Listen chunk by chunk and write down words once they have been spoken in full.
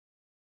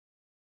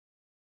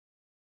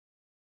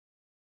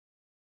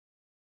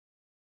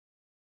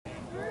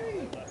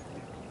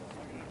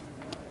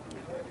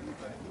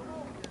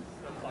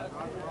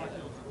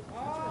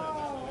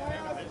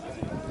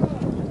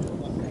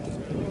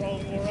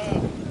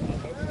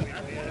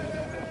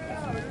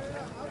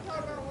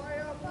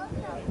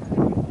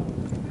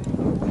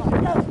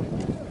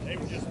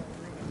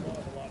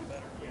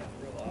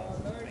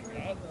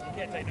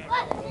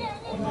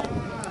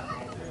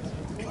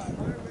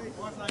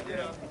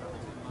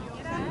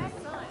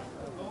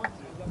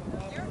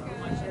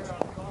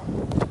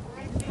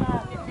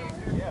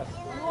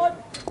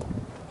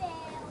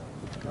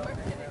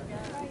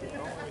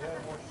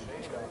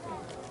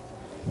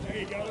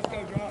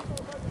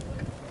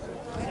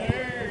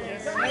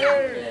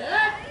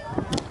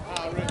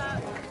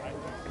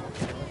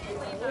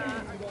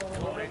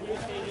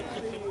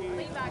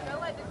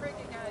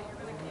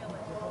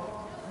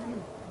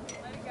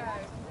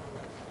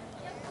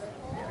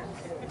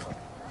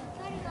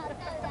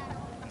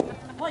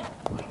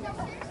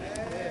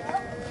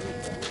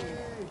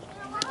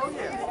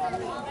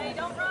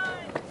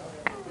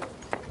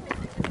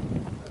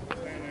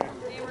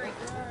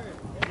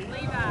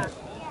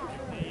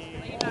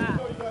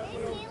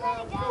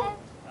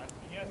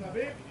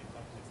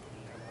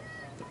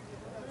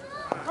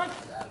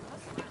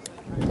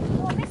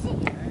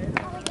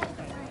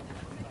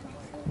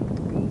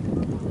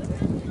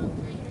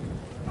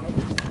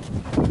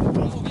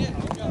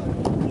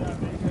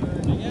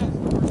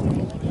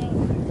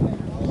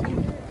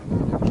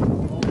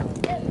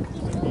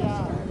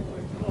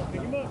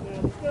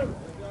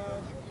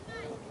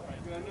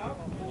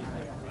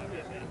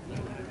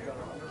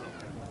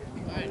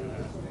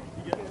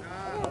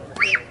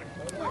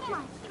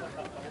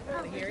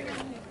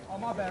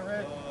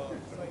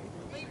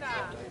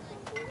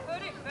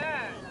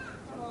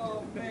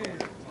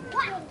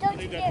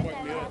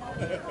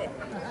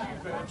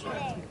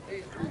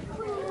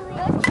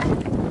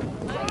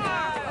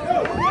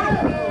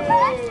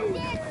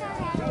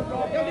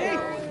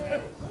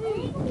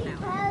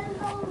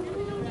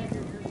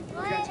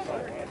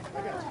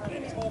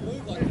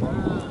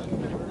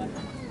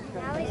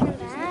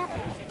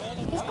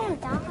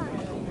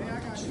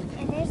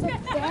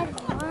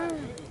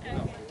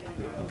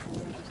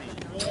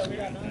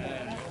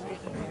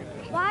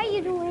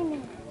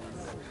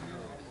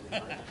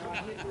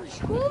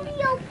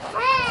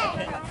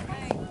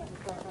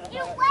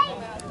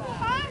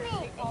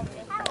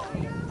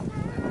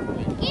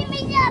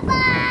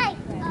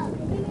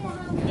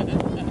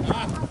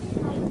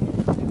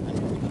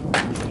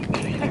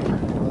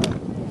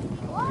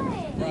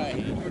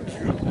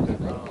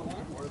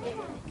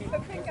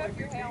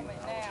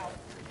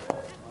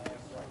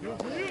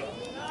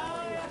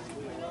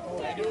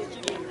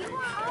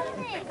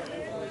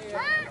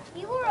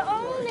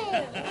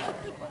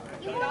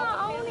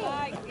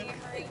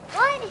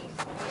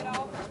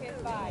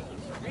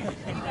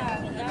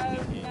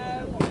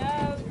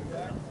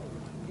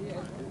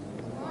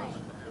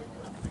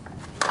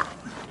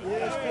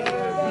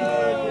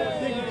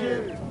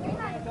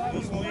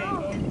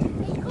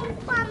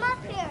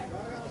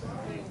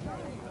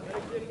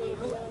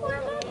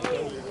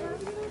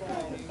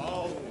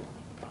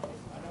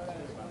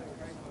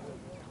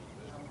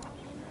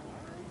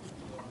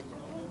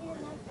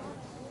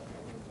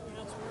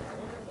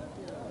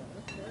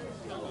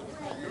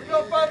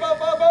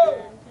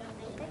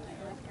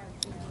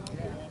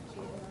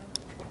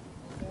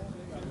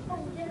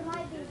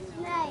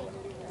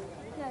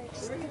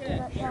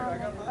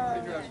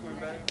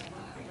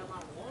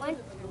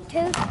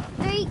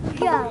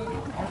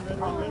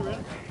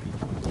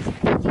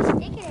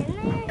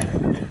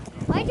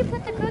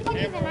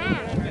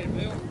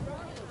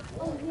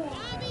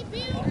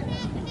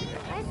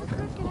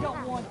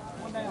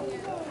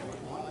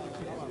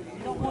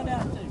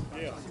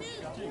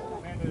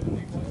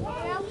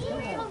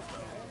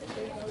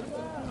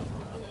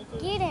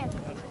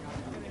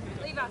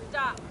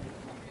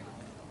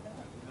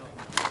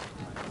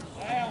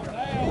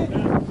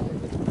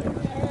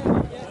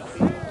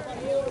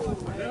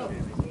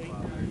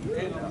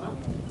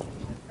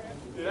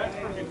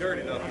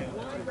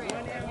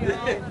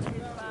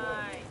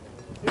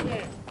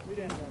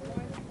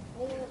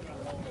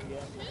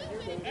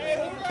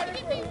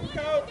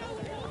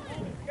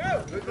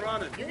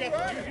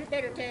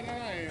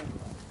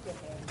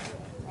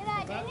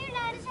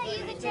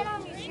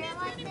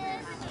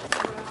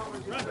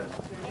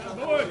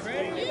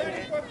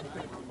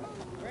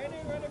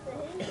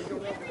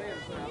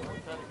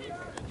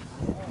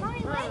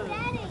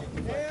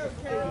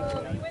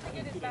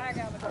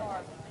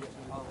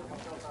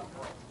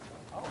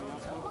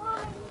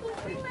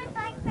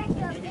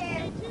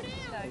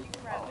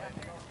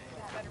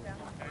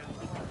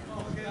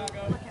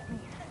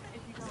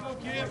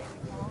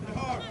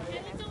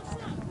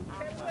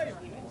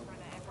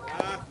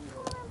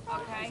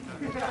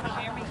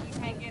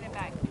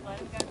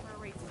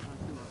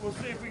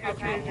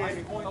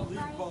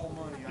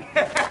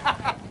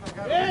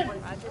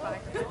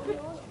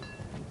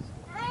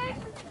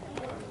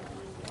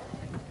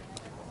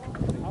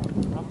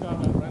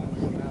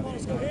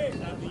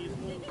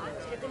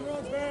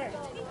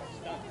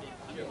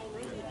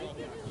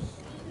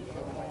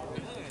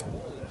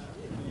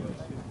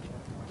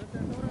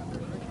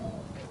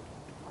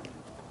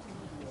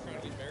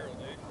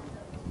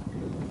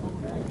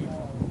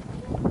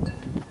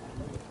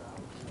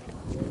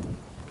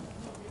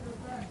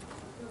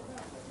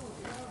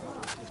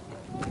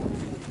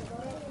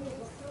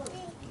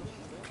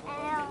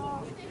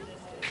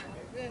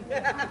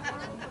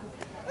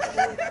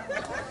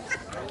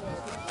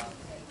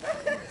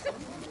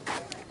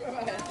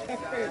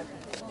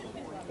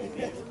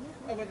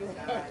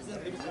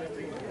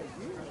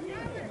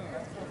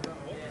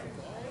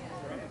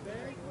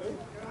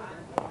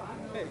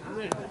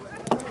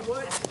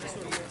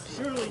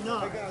Surely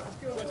not.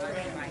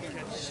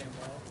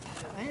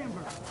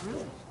 Amber,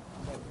 really?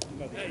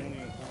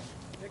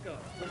 Pick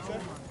up.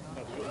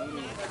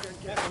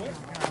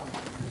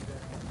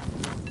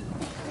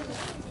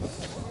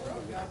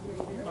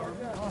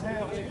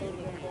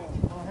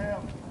 I'll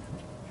help.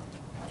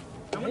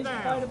 Coming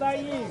down. Fight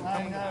about you.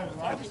 I know.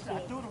 I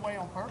threw it away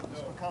on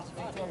purpose because if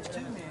he throws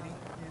too many,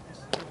 it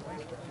just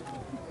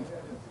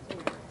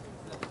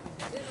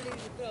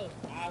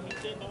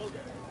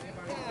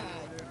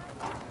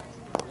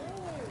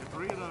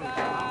Three of those.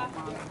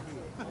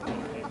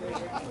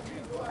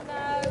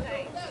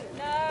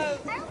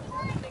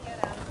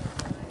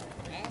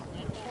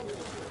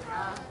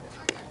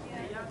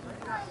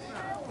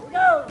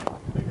 go.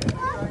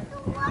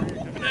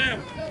 Come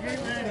down.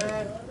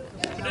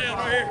 Come down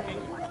right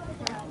here.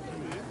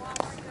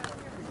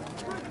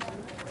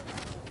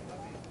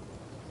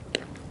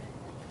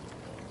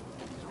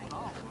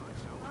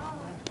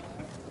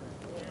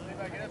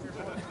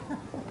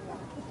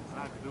 I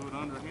have to do it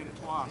under hit it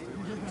twice.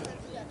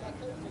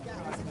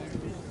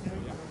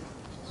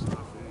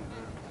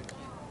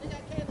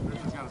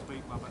 This has got to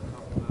speak by about a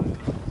couple of days.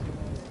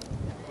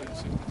 Please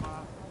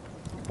 65.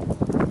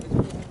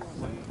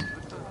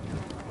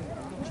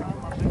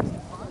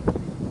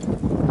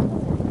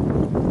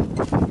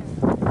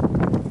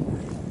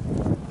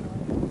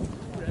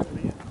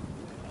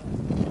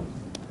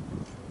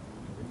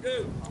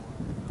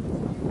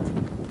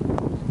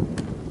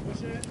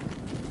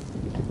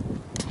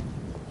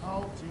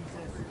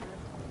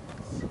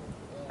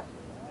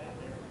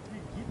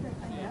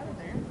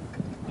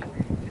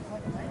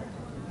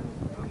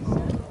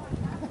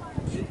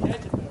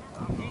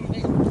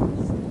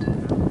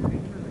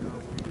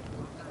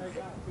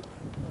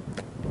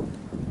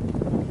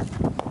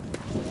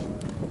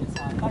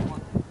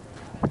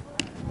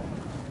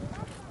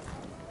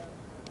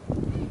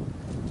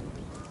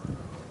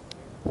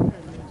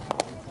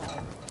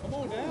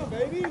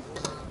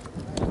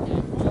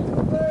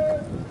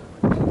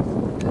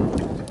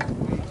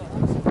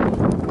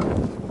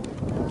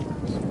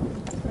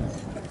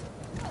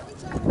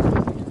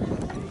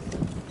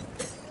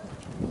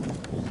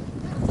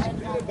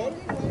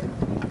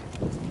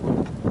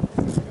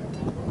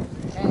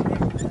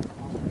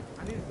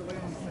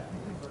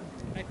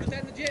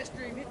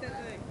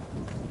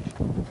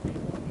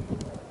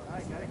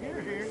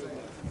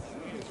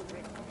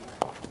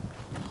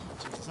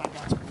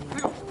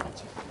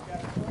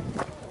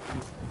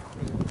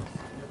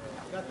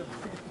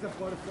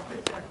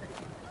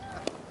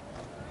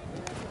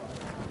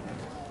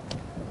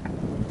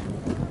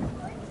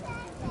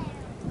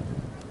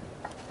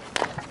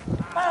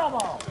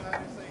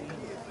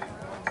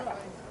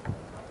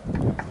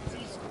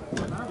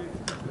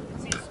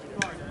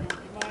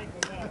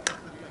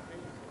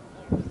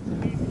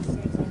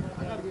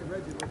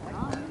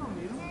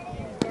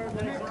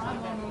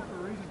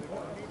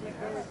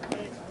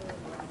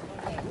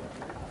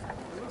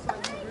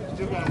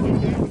 Still got a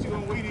weed in, but you're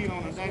going to weed eat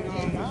on a day.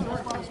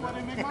 That's why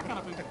they make my kind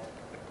of food.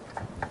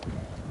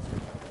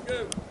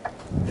 Go.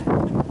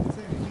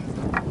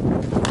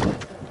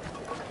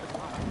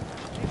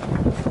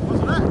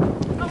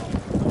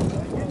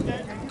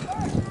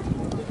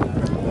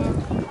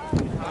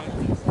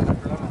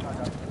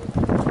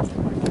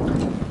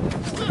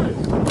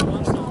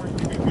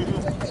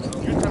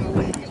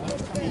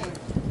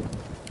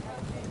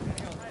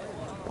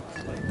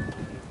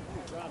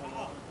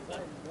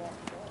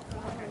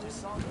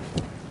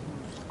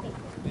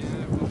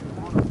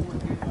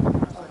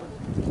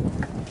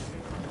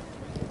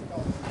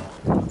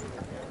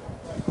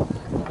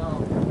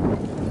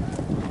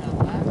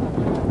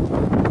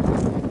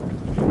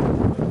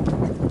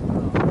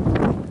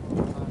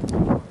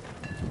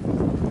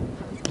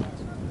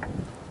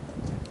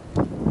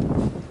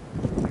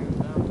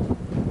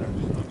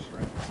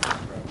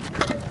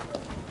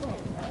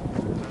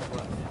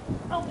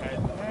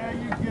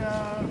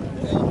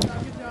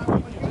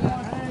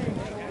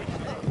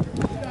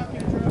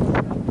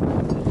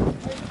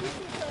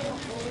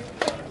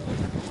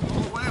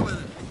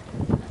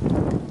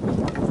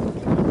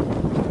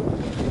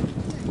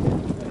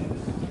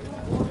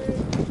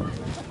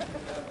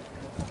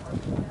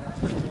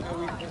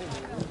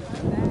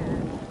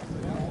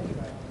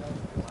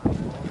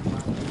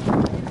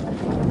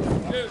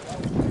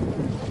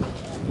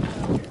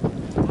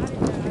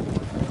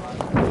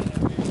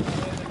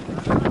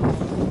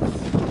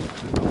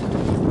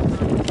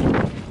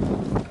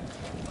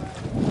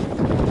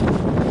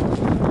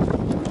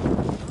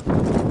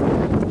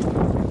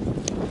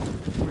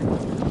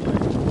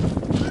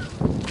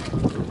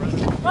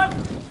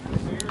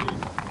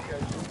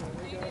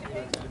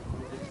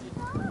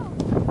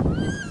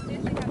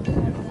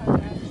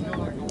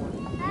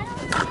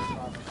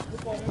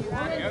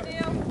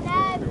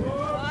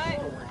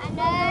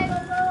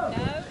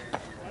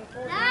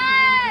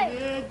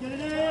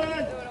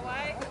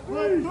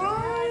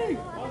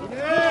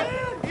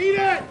 Eat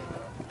it!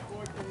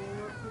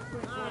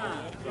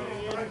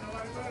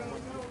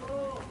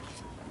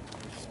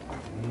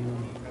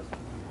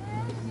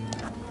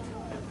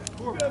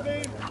 Good,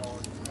 babe.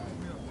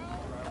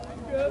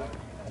 Good.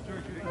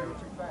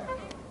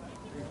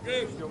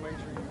 Good. Still make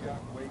sure you got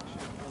weight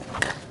shift.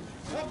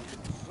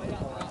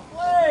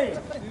 Play!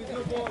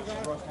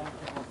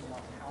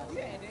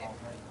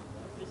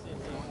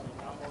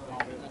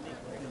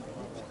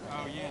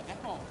 Oh, yeah, that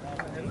ball.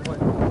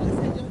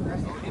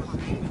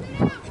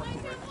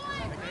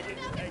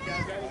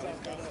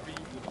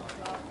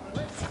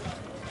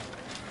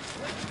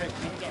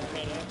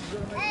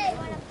 Hey,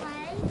 wanna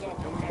play?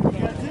 You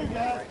got two,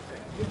 guys.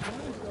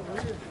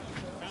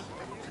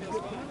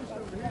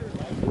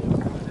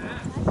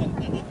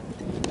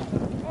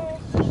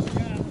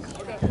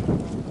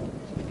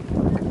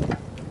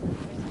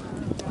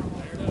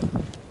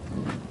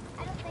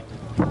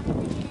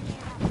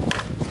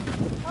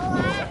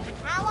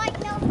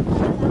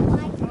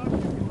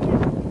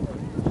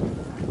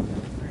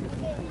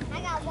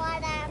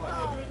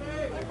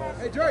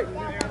 Hey, Drake.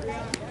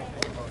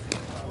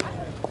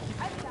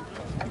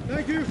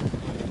 Thank you.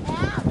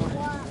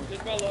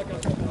 Just my luck.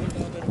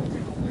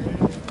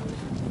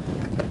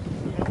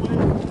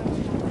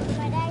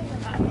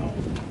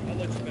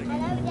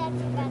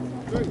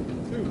 Three,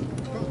 two,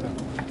 come.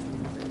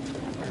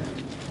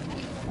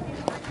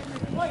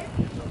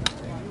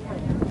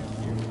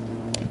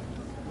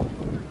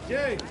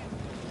 Jay.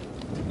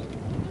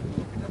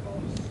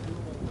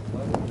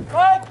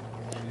 What?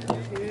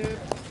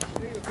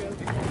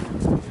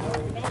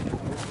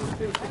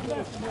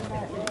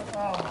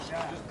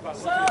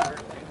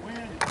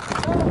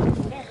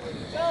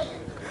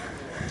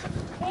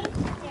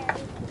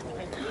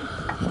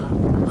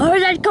 Oh,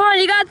 Dad, come on,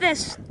 you got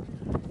this.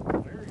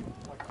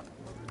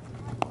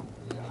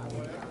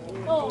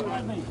 Oh,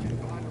 not me.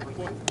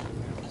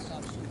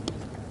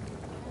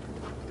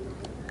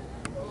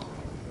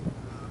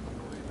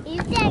 You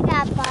said I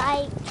got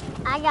bite.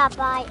 I got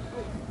bite.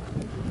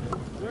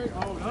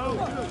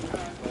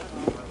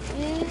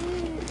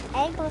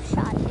 Ankle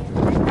shot you.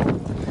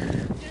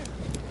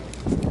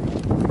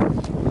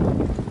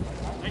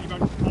 Thank you,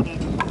 buddy.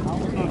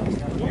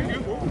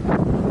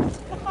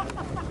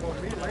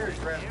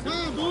 Come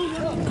on, Boo.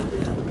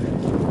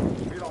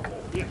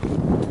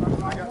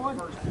 I got the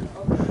first two.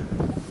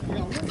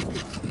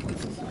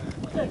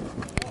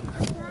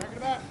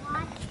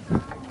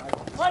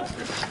 What?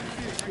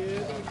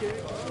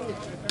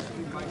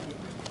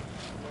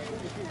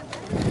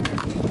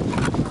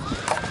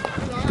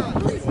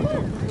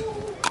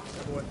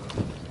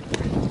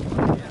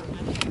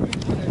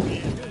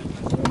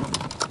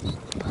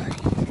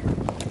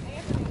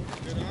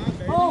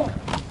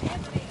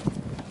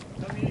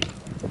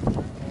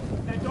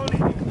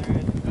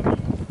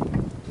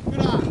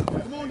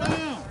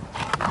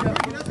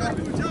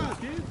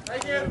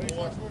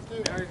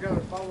 Now he's got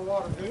to follow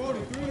water. Through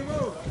the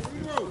road.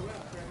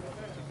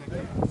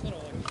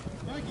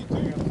 Thank you, too.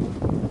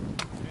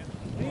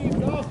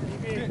 Leave off.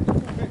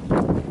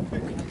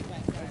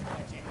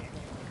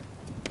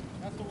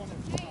 That's the one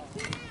that's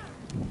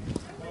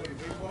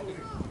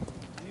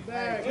in the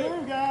bag. Two,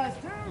 guys,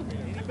 two.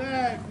 In the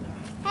bag.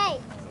 Hey.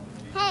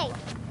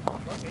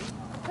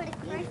 Put a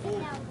person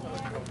down there.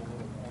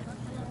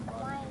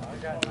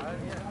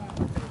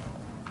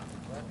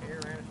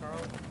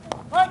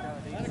 What?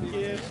 That's a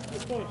kid.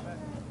 Let's push.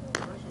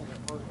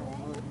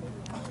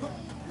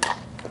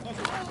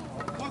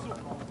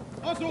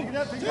 Hustle. Pick it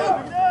up, pick it Two. up,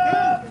 pick it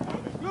up.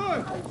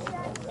 Good.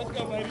 Let's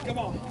go, baby. Come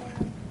on.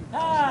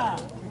 Ah.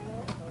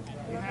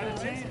 You had a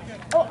chance.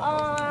 Oh,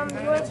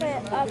 you want to play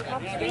cops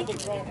with me?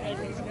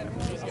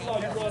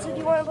 So do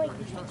you want to play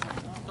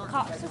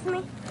cops with me?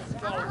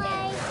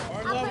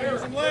 Okay.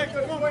 Here's some legs.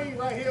 Come on.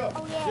 Right here.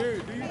 Oh, yeah.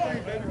 Dude, do your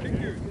thing, baby.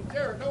 Kick yours.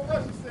 Jared, don't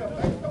rush yourself,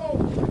 baby. Come on.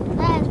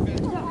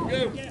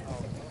 Go.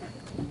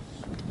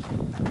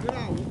 Good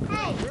out.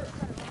 Hey.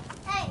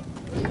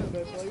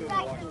 Just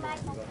back the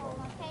microphone,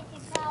 okay? To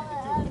tell the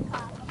other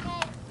cop,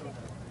 okay?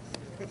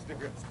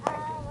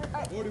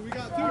 What do we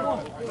got? Two.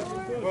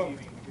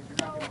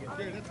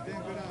 Jared, that's a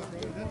damn good out, bro.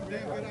 That's a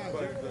damn good out,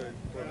 Jared.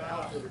 The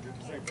outfielder did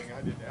the same thing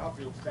I did. The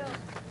outfield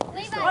standing.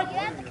 Levi, you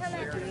have to come at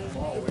me.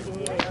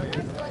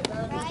 Right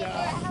there,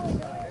 how is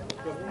it?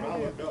 Because when I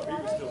looked up, he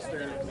was still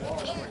staring at the wall.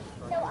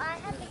 So I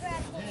have to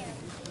grab him.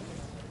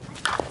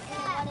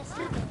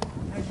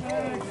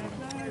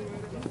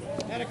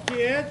 That a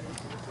kid.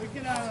 We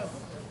can,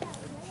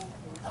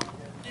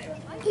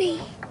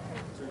 Please.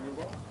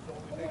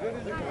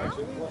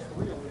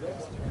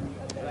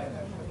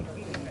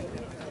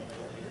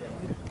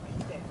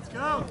 Let's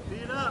go.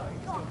 Beat it up.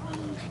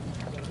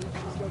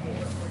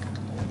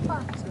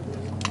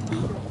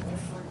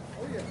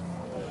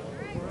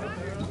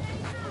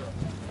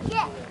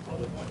 Yeah.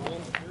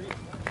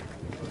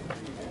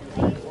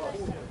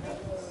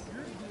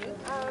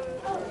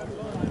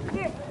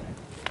 Here.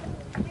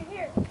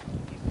 Here.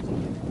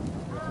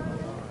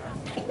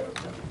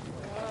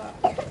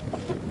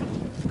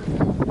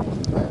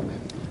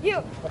 You.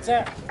 What's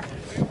that?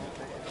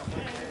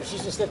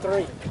 She's just at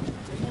 3.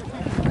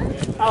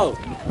 Oh.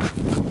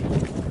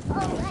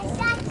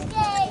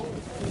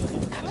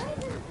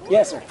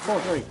 Yes, sir.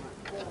 4-3.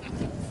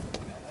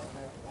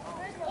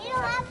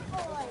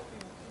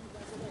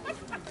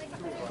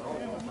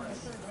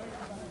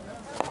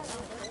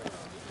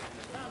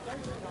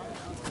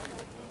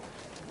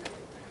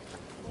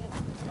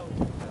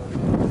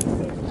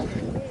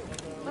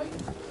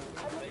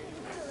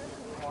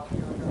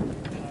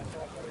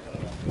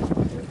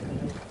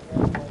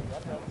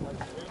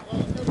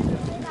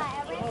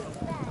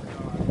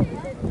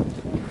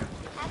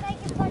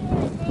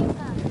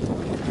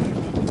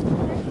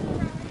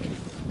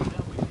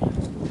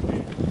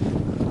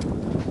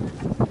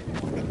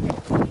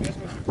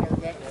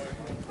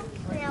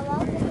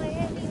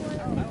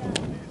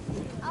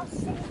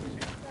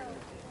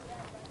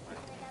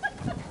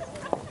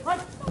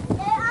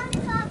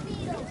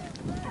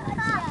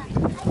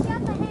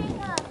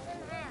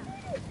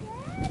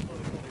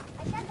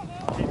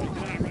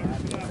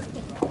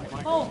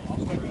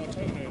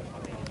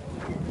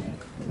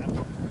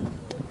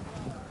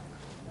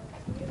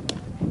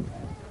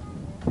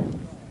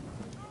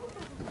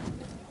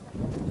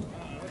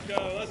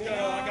 Let's go.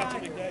 I got you,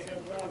 Big Day.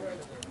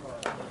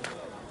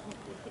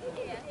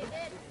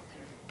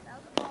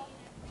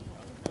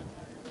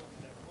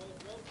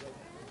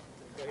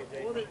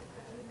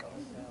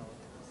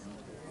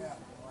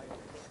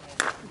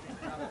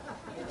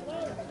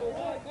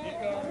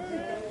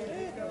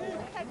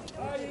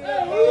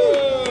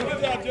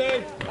 Good job, Jay.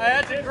 Hey,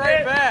 that's a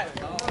great bet.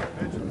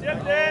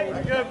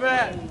 Good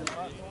bet.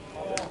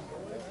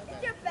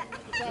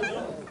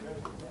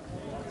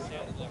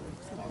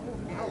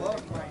 I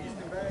love my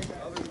Easton bag,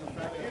 other than the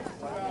fact that it's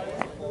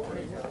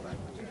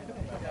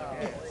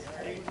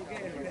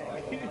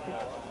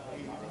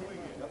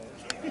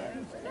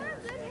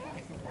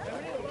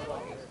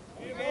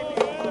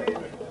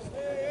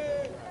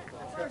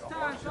First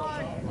time,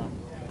 sorry.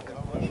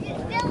 Did you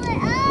fill it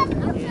up?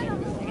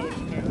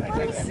 Let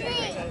me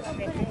see.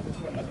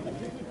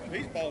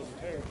 These balls are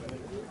terrible.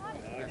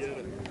 I get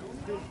it.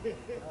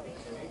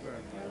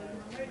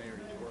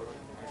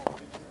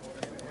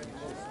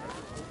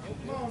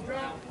 Come on,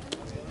 drop.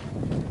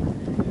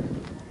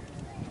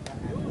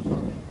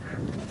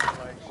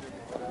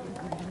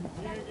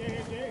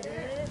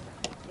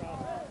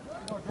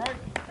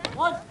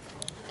 One.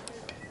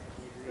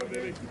 Go,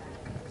 baby.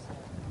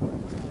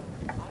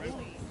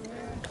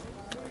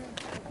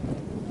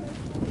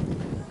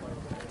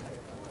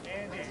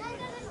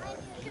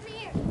 Come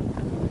here.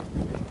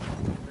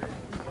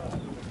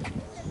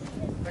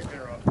 Take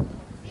care of.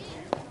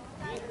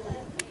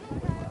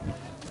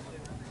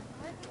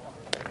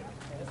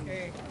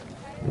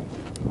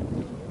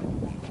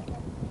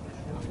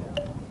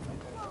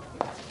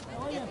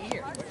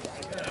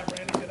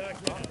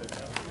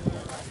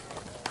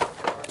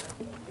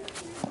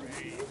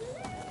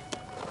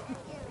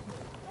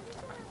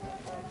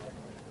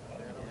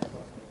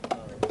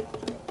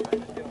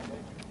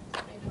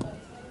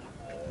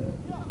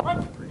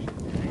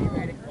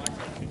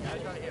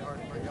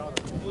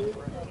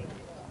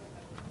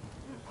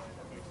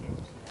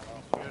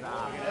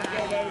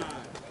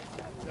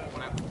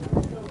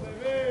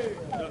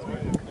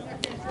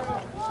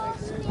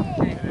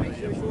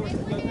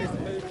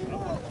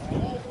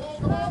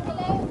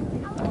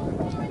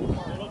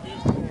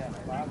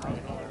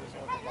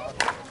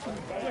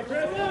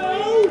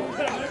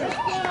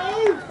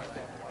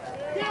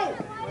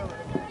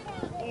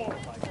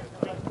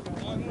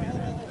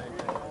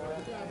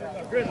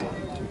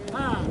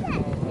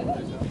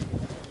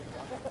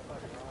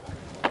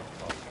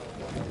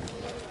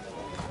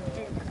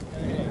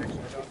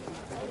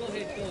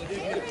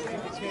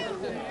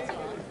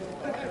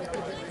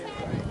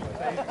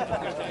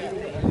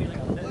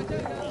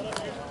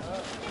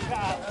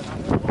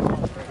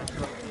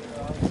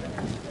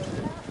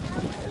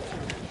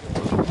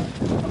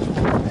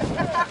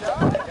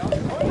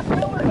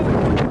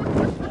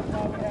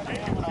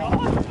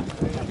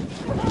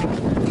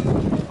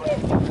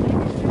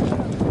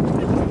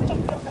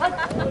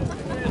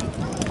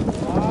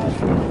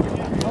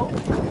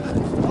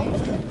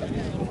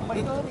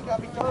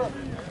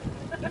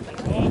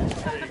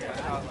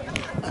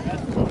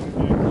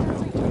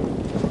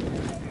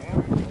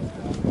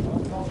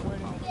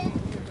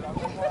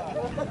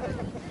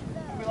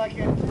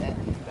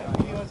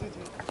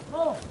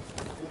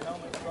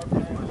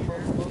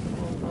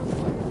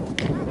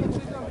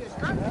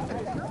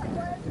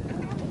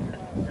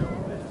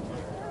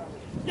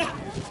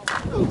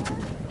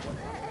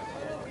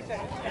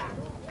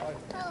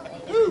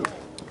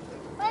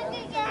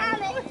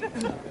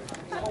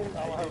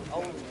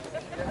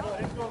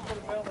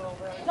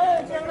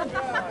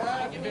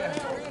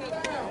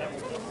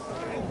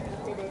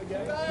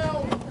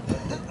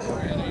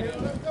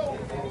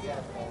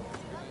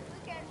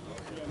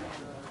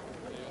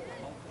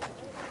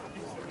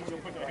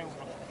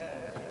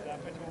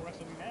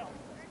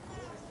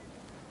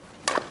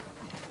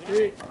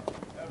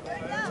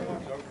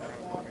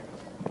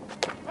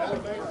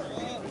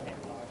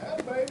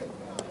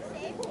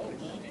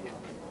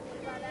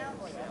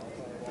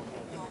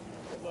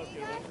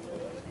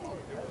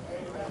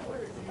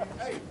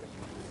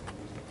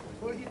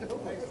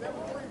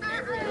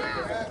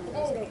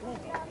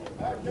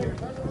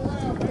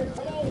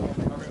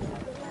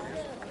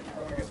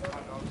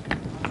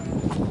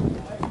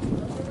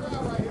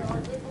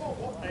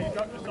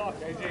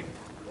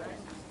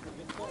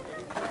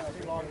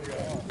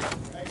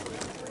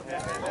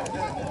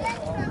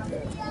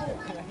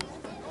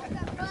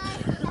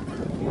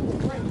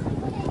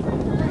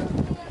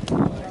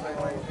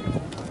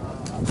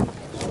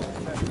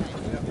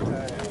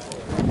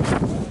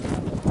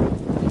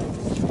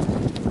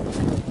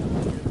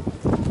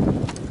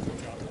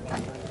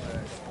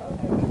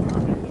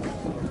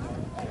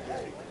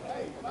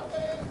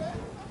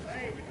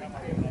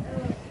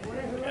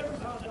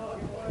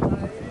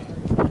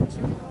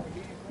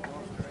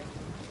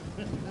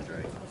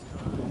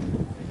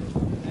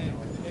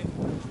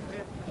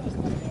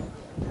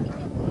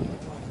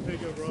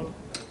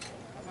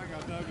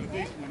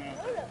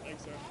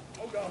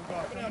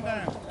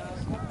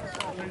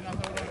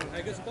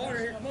 Hey, good spotter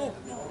here. Come on.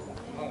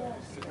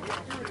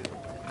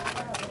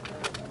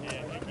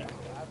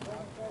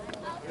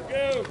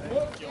 Go.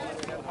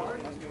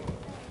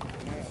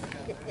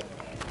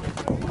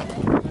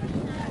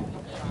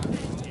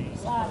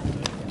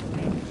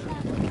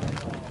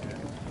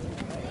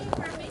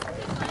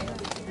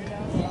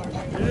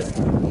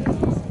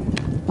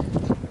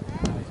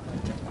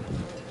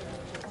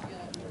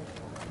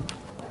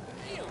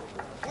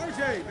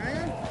 RJ,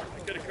 man.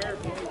 Get a curve.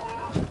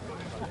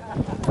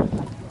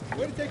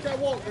 Way to take that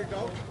walk, big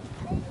dog.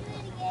 I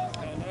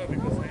don't know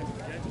because they have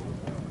to catch it.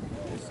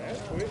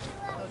 That's quick.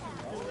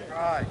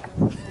 Right.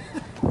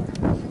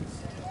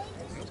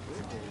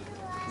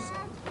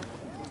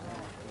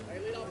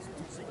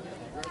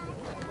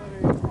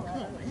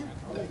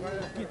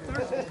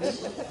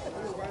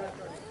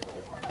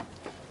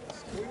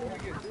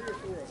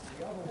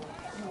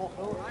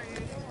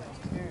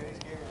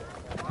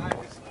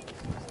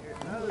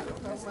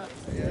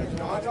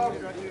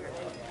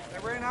 They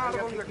ran out of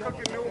them. They're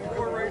cooking new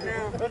more right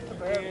now. Good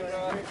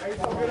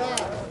eye.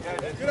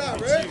 Good eye,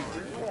 Red.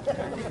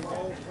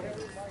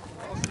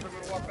 I'm going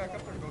to walk back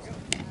up there and go get it.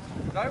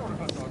 I want to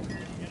hunt dog.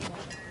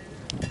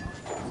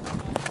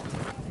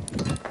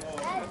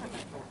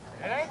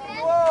 It ain't the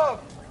glove.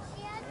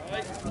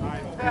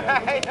 I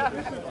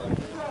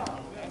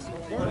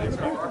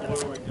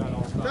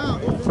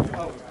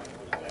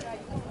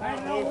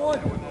ain't no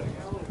one.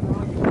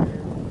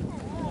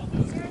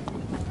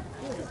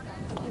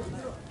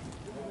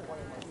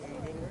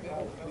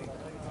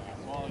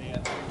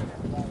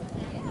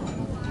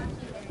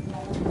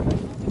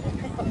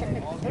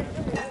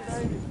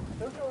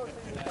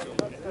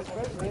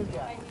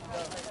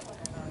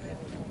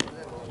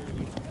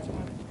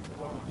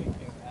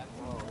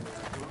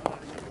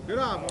 Good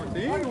eye, Martin.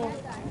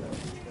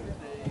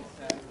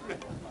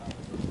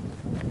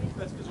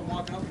 That's because I'm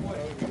walking up the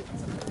way.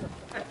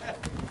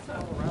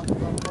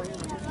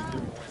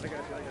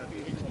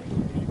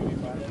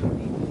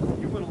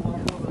 You went a lot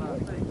more than I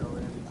think, though,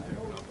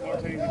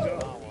 Martin, good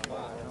job.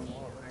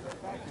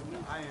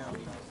 I am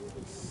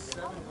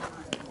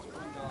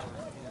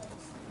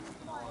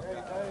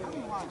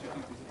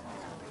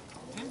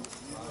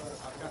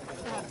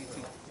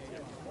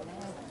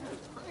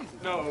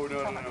No.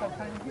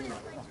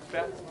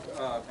 Bat.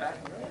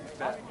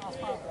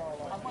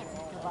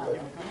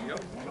 Yep.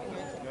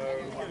 No,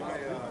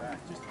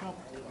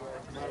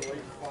 my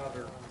late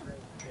father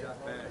got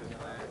bad in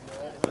that.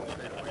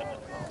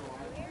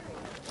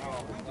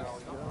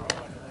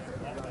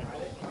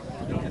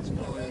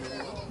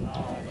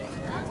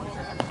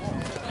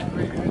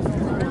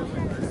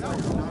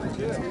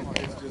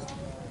 It's just,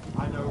 I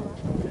know,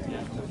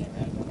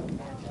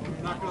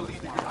 I'm not going to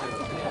lead the good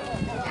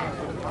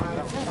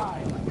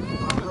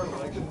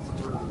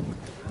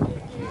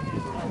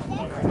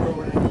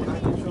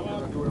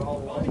do it all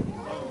the way.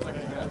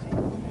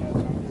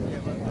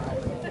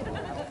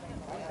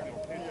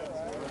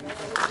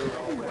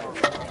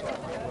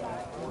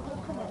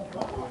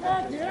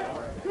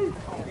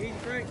 Eat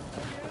drink.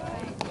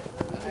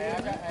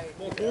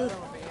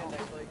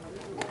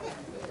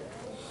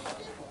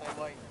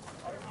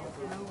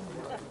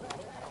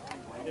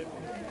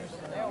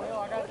 Yeah, well,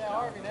 I got that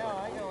Harvey now.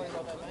 I ain't gonna worry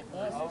about that thing.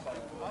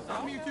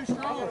 Tell me you're too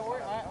strong. I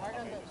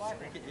got that black.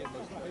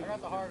 I got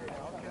the Harvey now.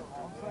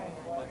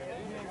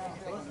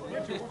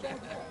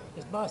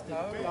 It's busted. I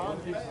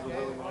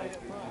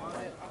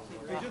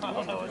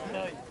don't know what to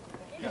tell you.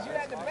 Because you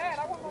had the bat,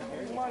 I wasn't going to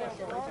give you money on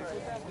the road.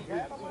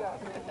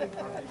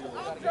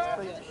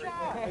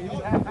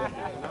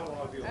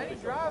 And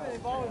he's driving,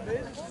 involving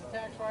business, and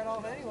tax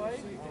write-off anyway.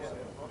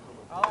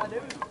 All I do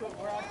is put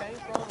where I came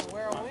from and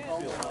where I went.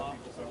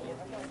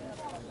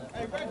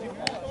 Hey, Reggie,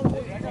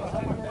 I got a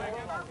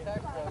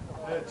tax code.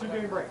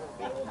 2-game break.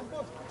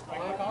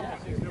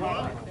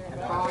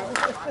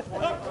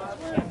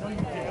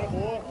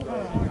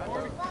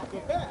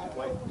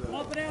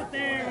 Up and out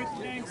there with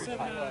the dang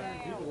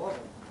 7-9.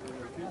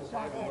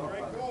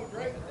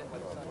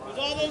 There's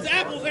all those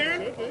apples, Aaron.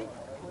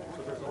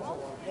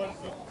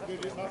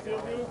 Did it not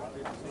feel good?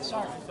 It's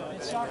sharp.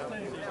 It's sharp too.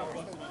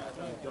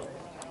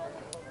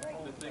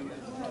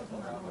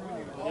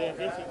 Yeah,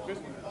 this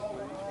one.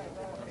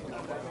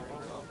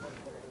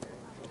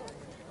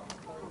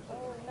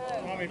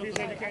 I mean, if he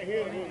said you can't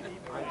hit it,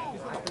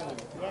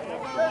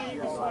 you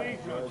can swing.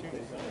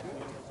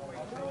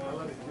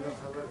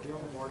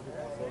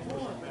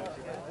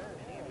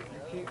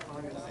 can't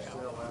find it to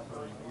sell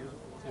after a year.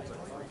 It's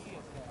like free.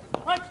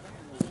 What?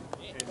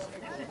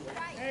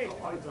 Hey,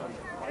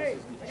 hey,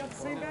 I got the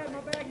same bag in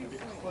my bag.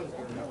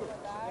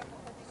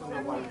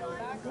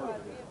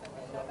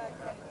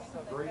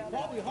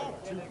 Probably have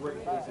two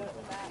great places.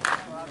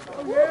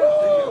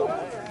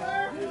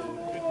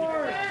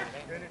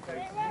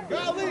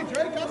 Golly,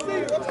 Drake, I see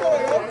you. What's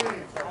going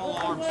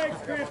on?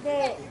 Legs, Grandpa.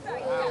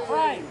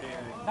 Right.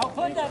 Don't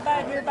put that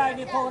bag in your bag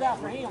and pull it out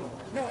for him.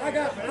 No, I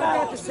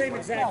got the same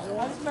exact one.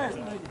 I just messed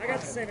with you. I got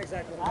the same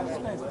exact one. I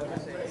just messed with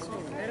you.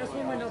 Hey, that's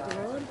one way not to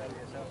run.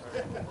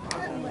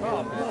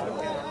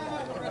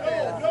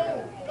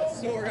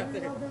 Sore up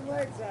there.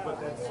 Legs out.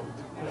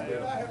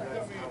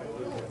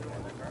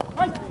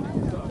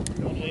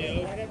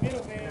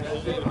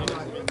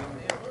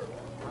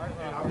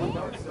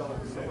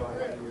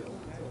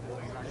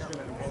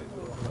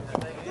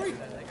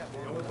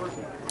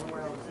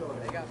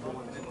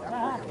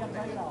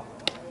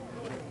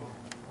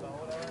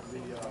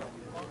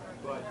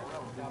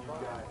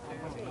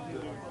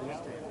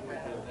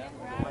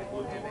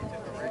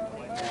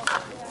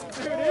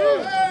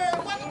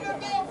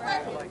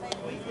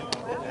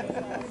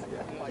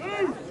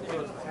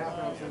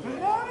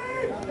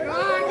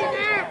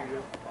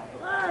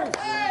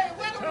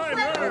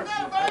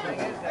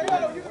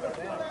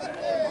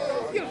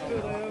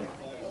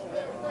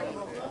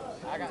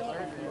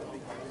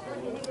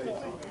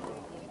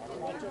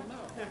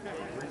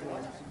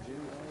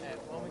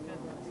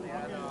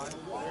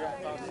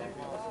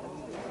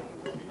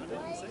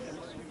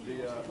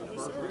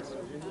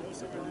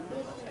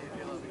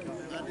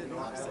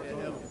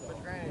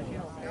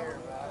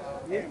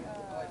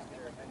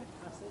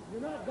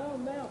 You're not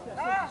dumb now.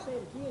 That's what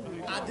you say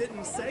again. I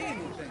didn't say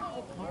anything.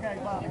 Okay,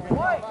 Bob.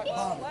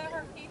 Let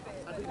her keep it.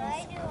 No,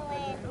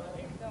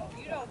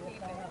 you don't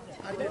keep it.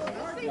 I didn't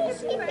argue.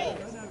 Just keep it.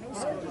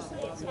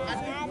 I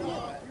did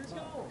not.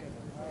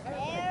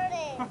 There it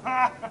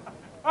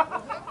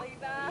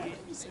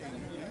is.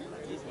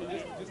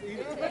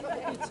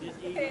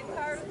 It's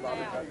hers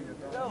now.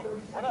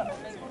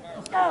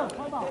 Let's go.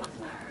 Come on.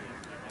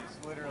 It's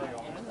literally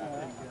on.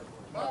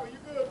 Bobby, you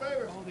good,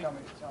 baby? Tell me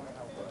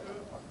how good.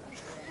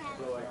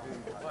 So like,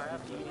 what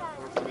happened?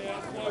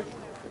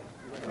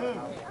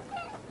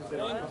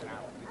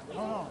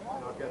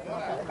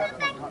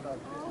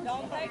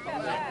 Don't take that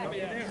back.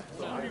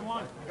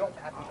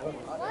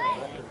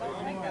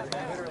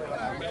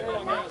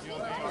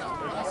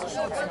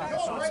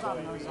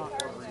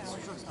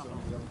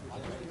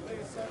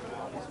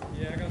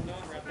 Yeah, I got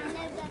none right there.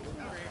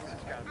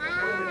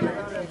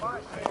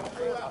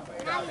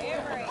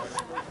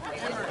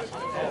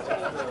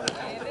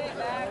 Give it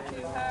back to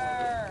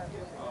her.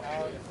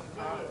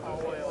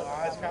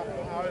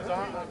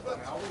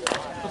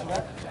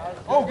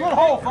 Oh, good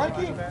hole,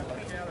 Frankie.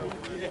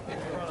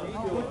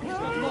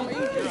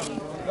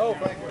 No,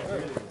 Frankie.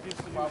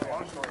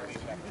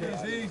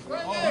 Easy. Oh,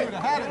 you would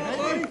have had it,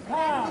 baby.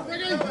 What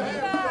are you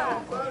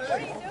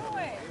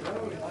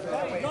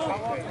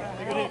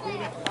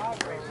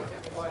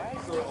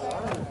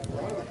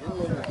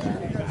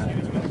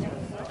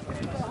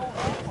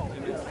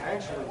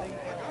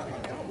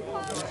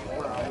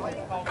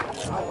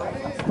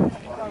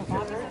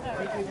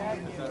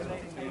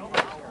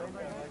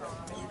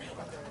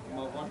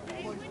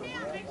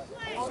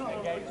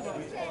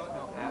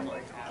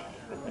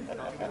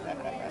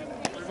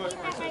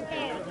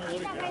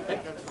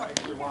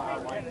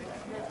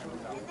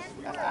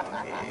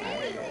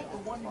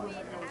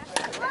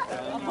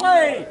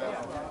Play!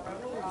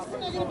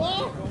 Can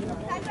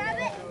I grab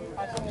it?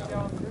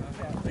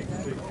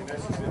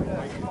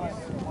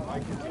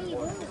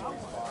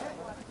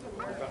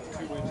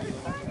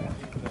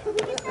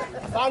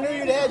 If I knew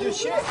you'd had your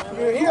shit,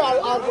 you were here, I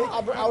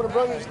would have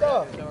brought your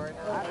stuff.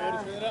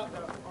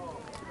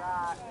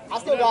 I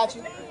still got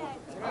you.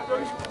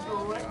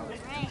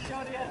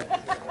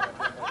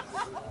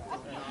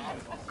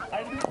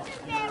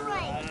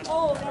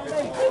 Oh,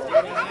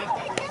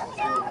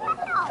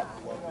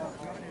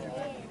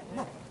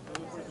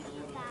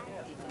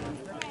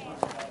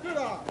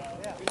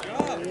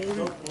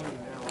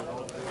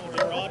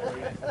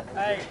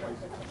 Hey,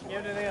 give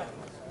it to them.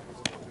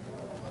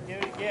 Give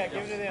it to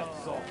them.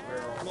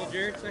 Come on,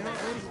 Jared, say hi,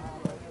 buddy.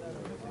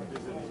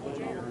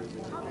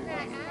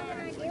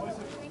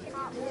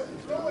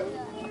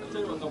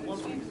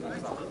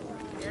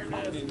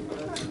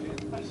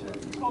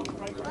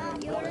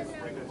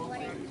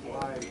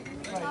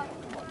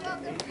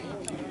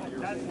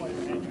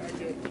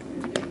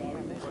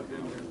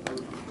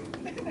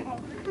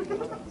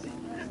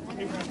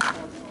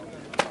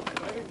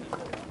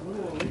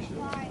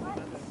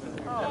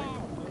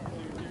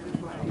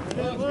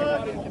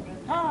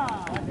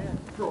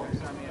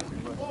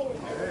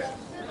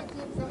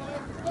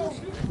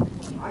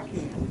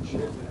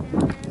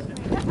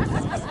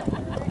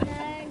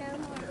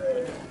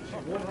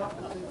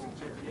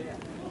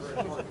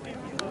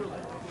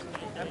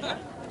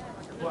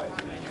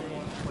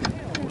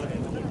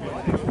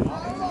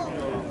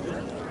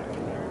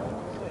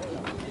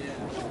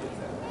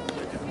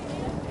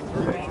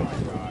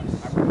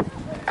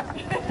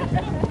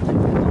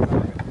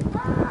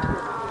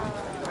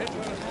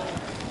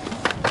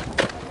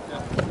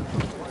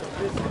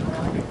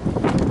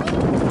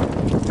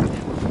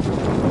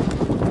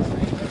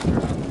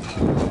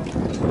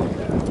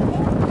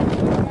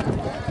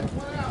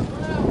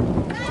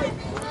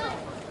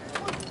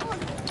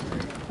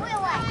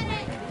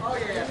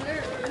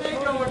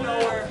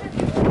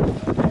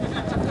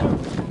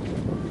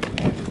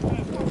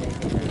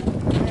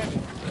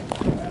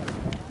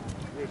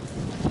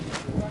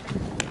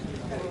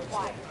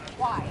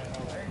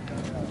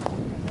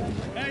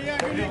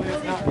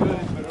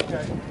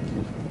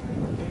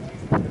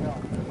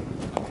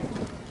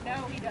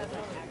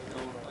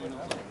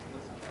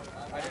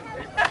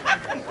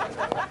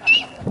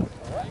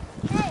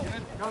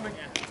 Coming.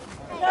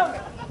 Go. I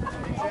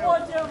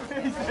want you.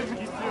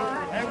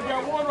 Hey, we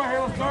got one right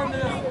here. Let's turn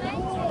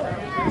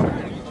this.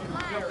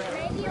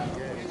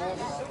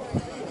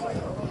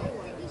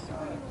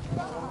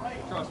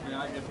 Trust me,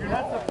 I get You're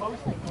not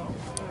supposed to.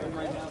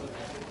 right now.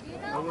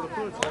 I would have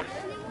put it.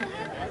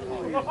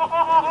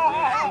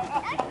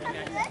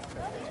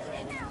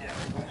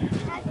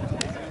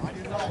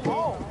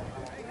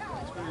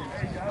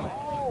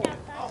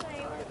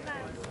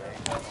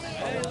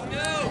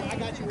 I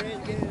got you ready to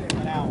get in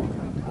there. Now.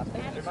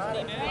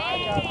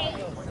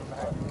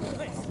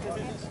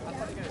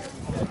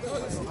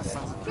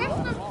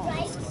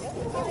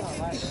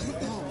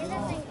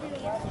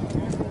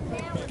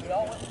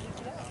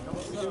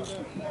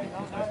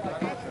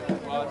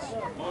 Well,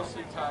 it's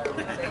mostly tired.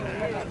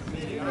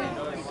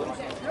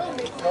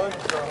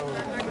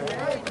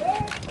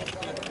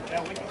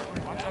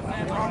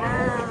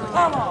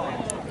 Come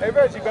on. Hey,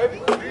 Reggie,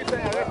 baby. Do you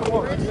think I got the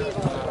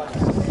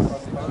one?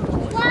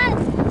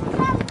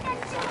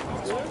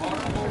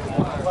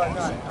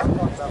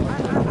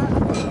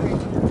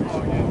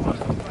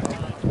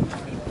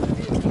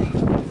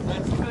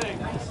 That's the thing.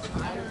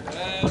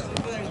 That's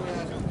the thing,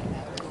 man.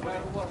 No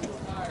matter what,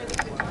 it's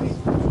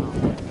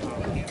tired.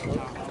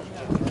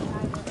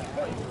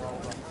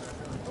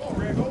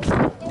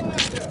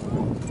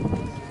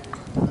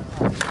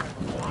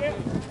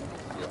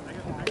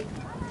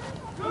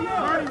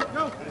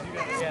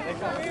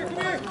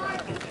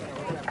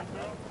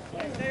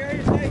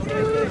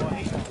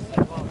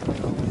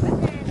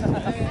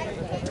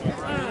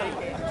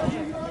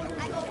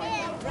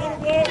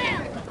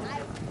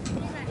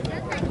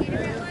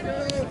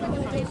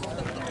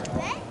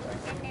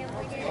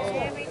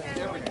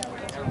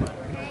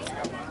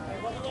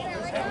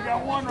 We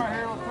got one right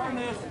here. Let's turn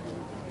this.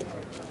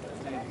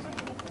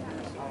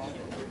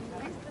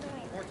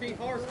 14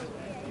 horses.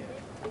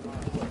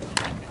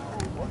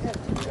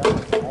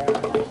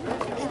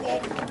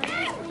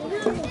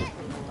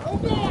 Oh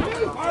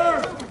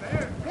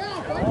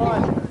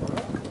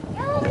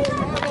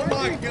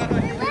my God.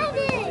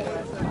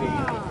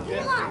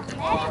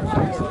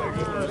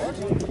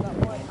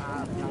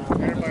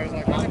 Everybody's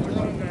like, why did you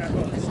run that?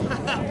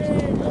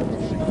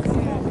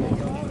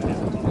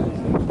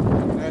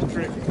 That's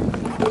tricky.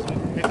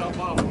 It's on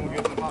mom. We're going to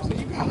get to the hospital.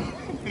 You got it.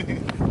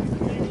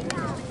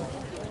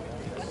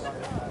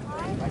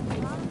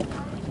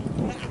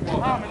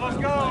 Tommy, let's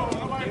go.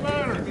 Nobody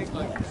better.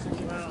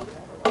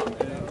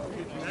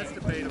 That's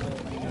debatable. I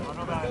don't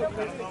know about that.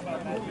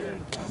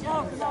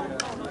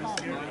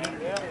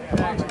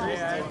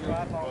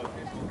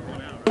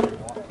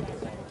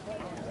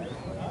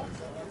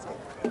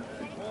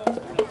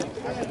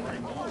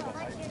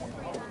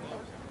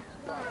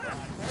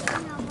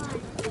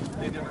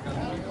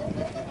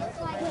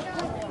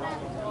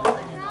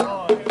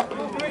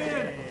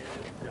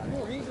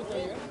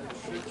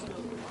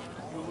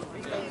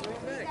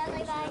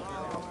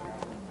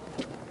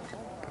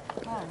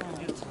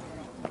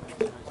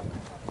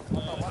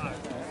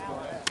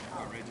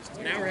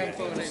 Now we're having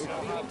fun.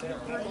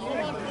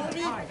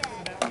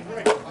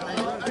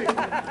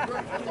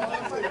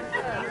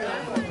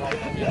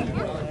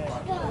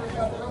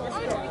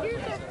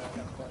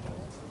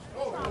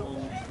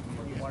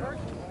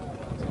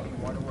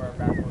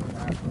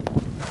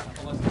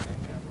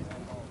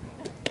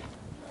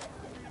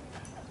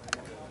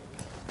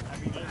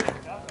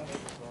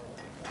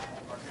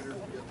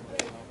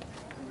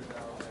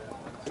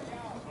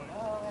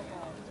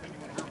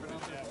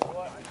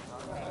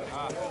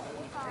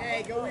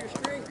 Hey, go with your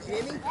strength,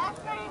 Jimmy.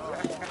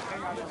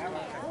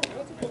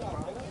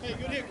 Hey,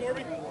 good hit,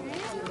 Corby.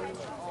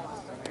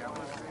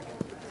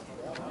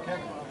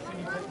 Kevin, can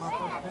you take my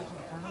first pitch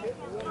in the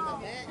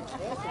tournament?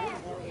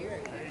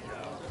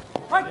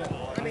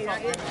 I mean, I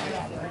hit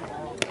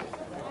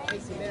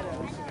Casey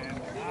Meadows.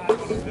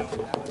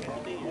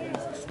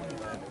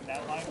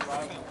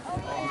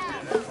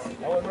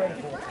 I wasn't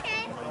ready for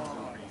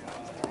it.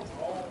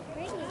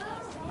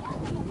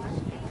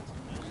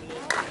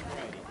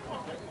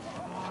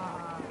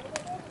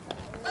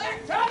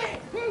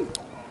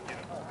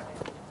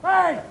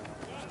 Hey!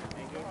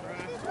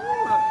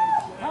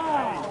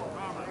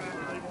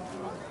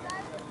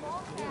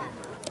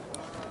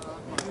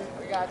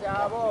 We got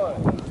y'all,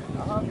 boys. I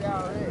hope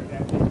y'all ready.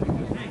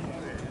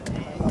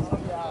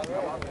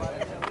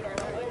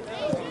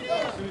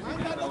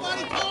 Ain't got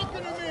nobody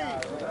talking to me.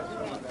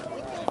 What the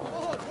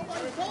fuck?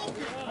 Nobody's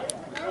talking.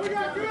 Hey, we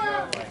got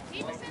good.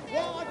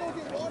 Well, I go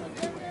get water.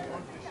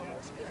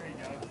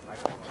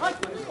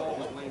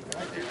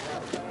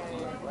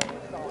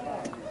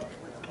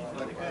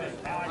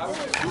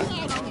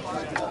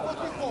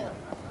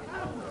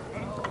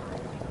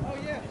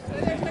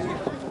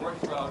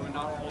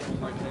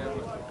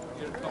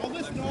 Oh,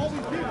 listen to all these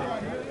people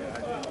right here.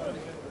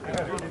 Ready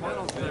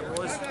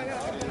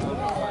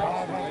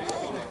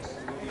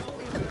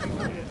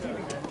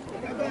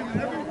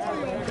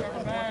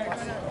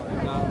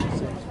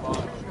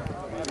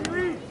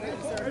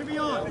to be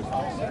on.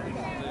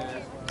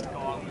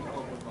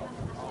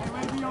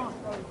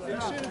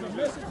 This shit is a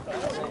message.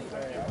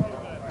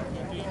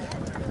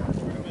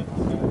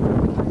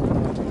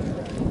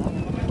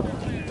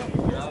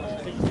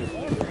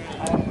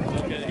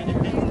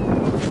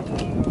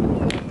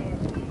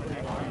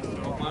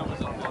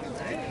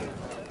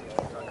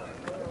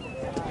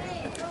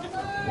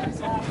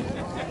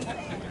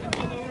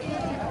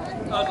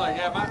 was like,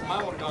 yeah,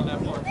 mine would have gone that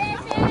far.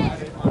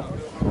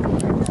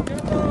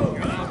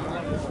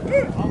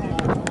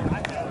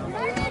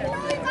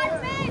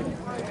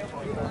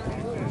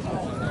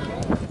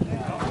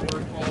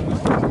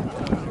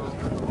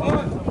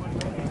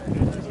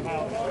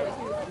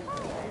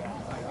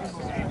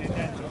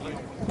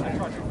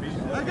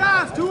 Hey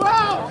guys, 2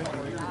 out!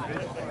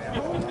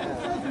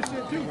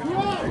 Two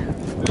out!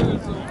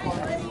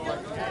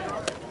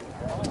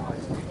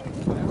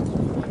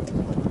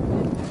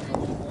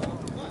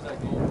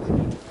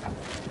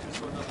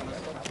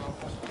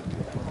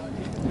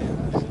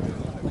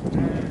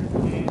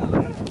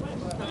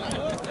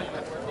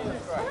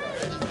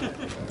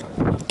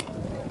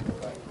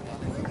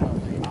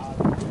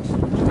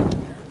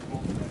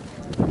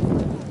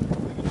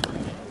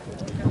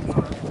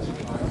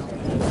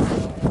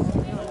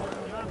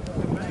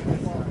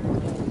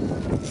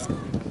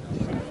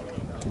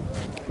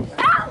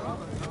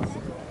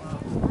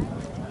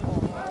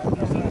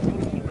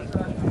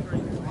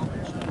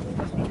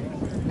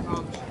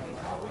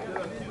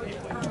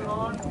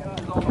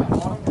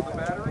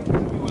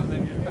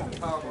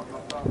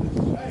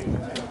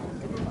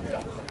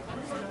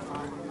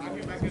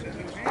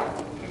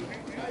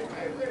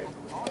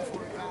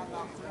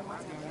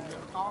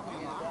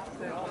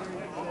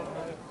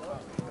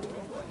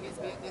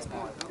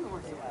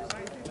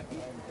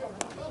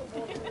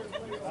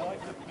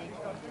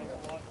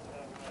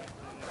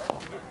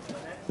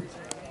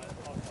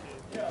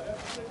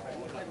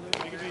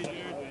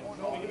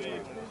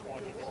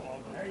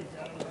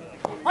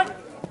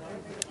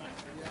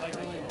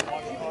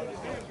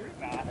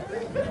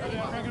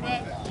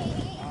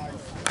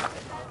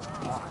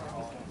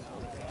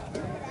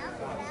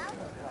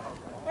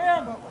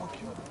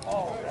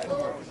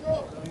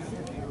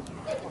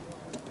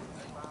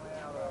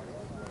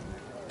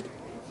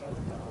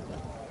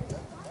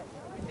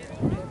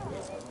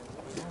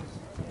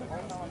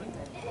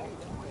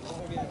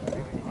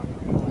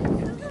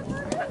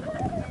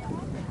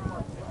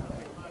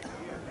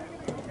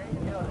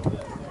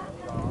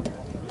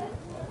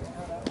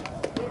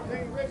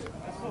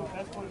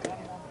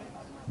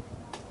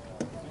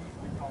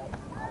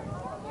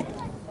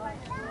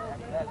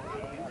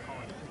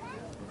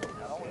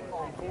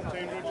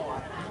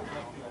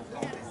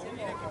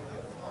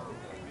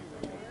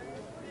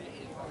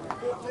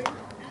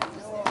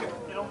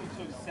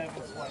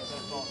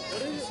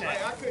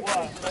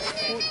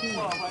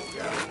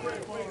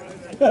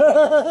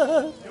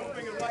 Your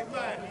finger's like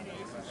mine.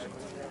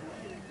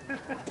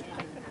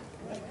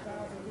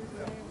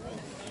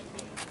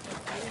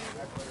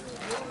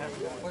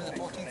 What is it,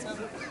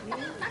 14-7?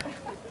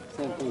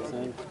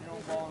 17-7.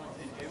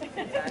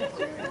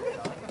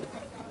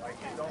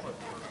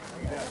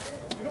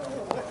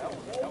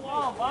 Come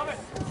on, Bobby.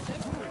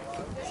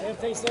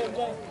 17-7,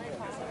 Jay.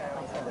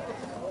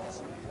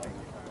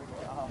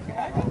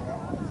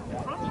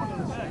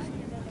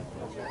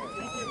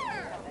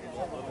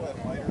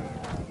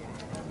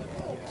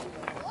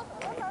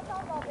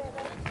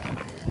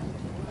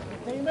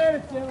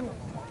 Minutes, gentlemen.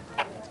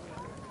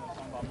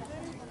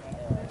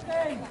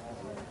 Hey.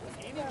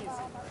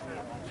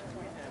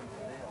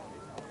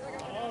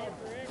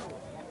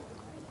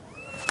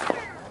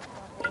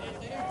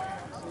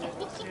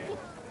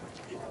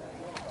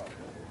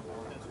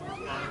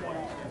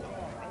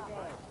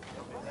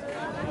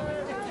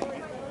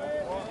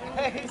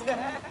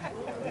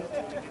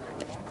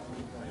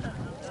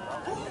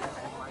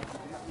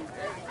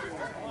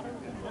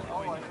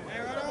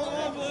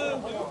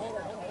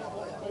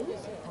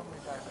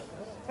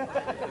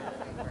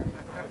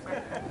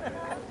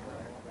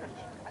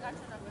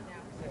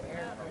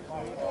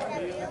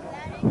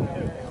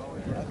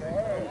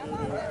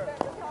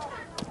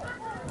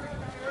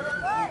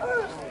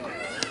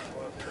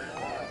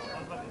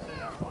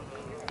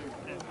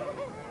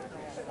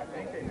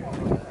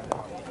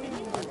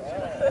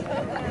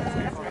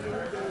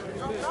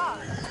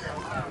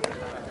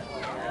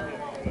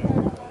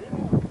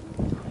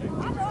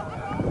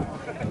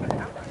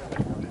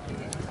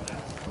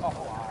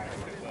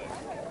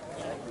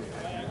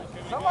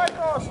 Somebody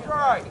throw a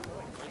strike.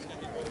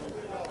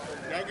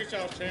 Y'all get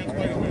y'all's chance.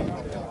 Wait a minute.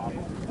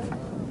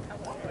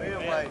 We'll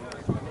wait.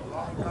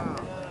 Long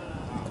time.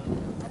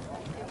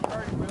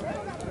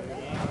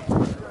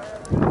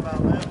 About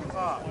 11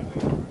 o'clock.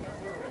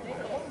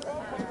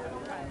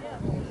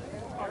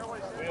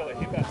 Really,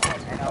 he got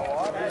something. You know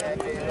what? I didn't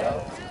do that.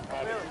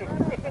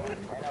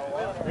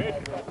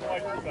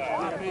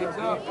 Heads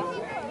up.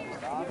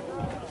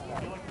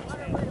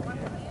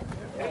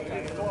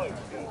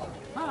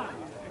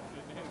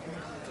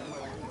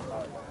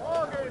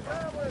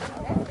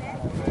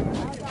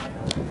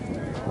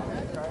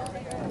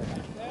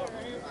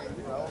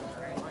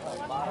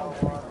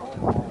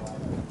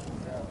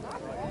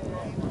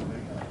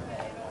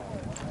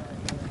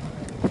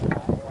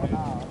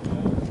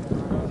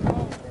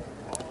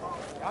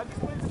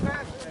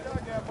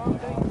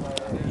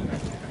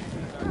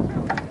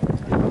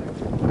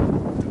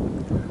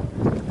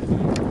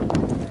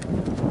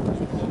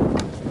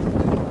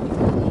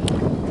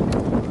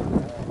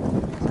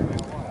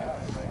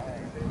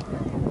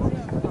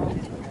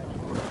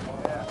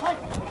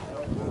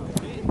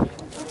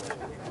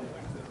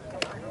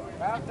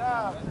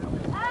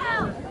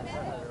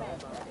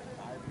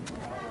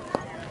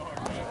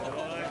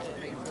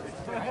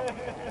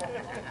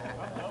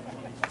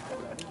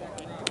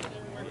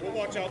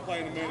 let y'all play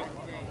in a minute.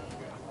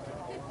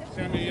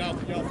 Sammy, y'all.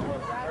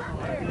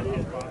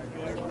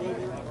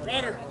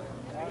 Runner.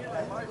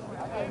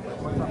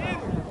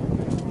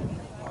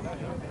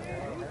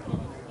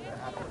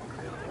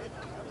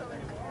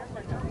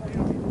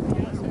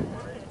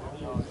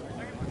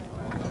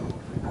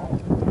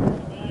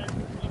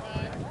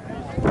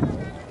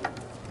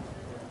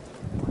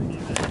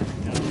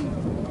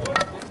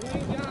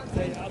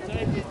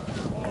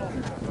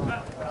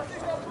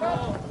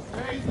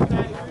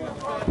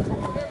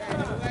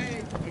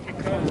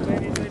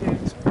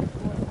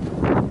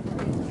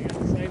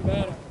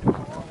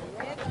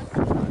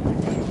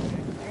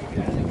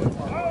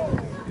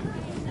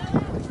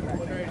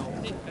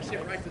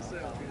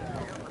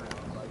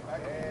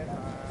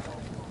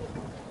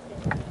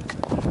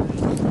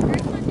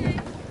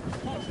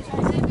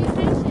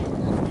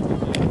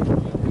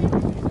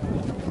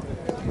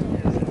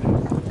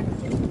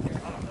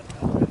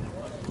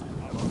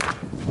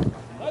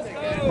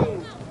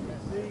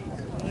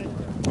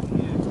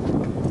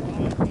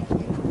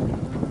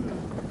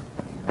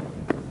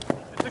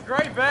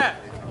 Great bet.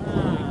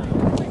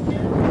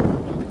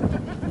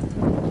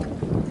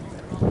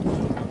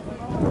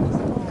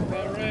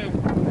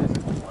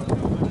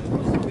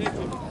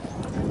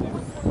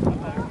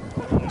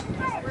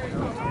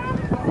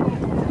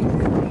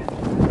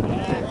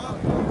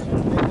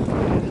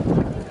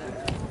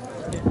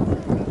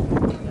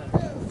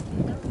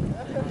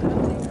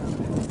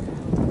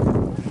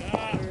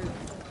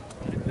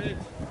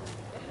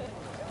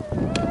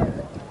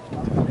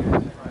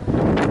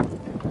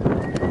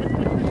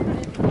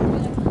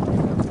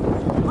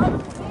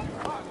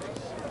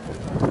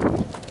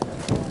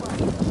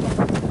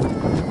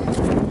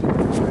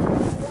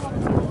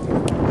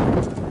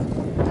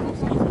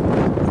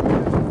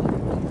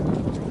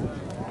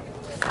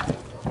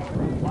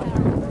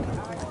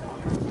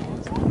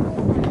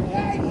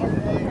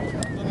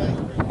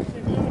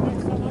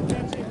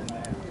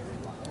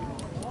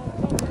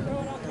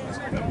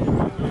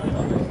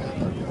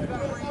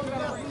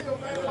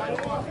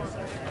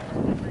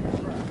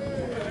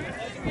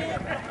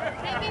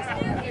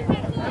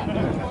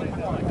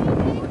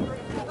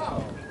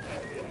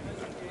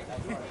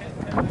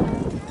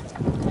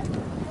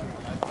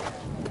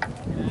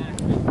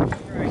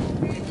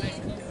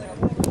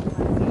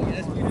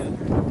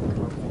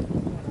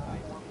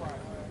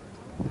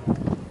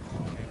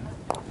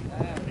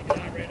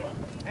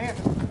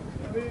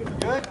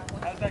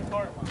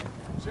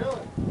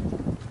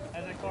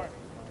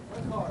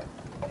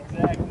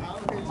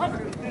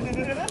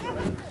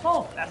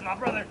 That's my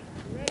brother.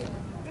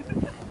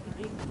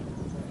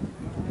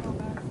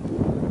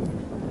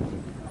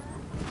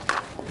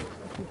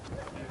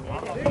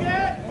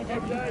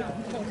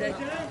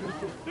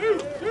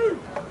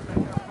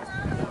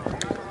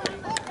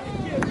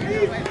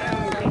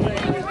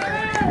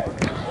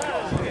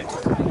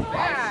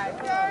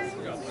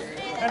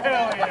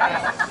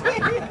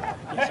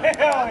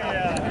 Hell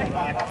yeah.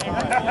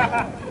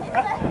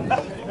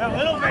 That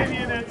little baby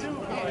in there too.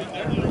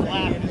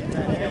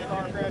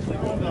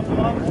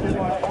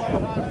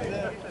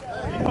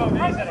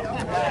 He's had a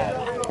blast.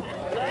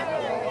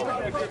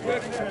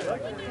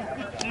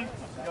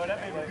 Yo, that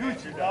baby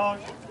Gucci, dog.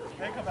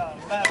 Think about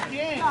it.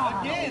 Again.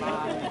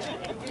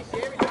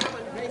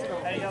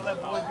 Hey, y'all let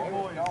boys be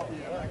boys.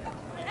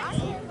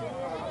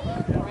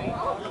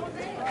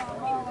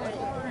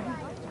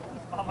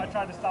 I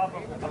tried to stop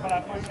him, but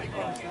I pushed it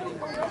close.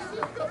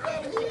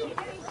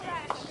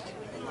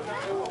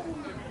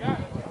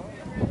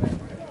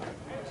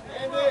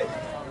 Andy,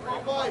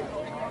 one bite.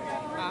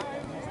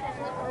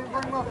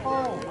 Bring my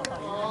phone.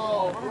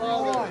 Oh,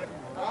 brother.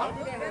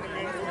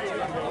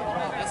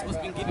 That's what's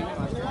been giving me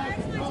my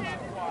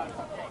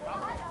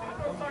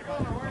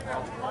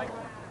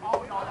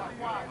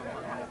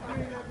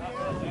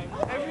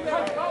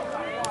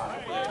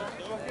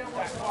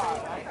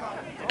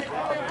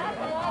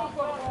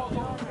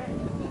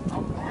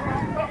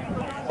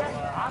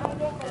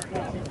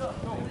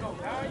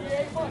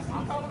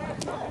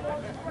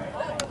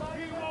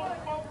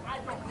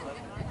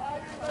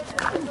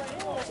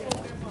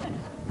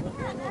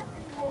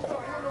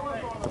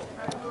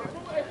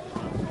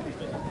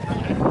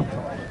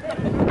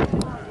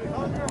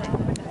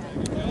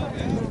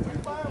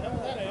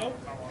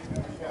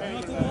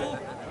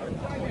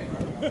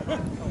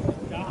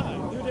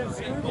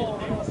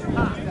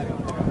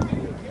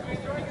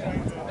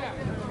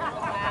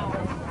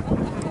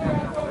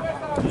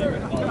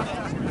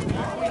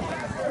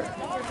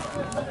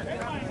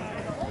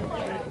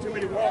Too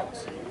many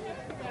walks.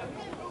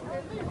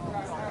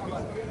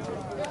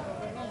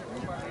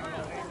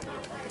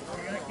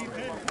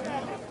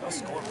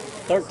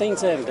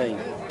 13-17.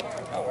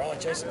 Oh, we're only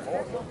chasing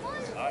 4.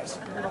 Nice.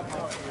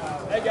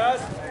 Hey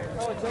guys.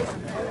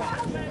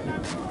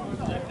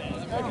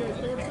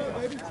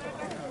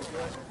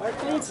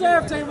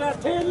 13-17,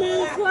 about 10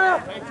 minutes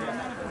left.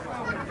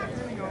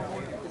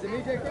 Is it me,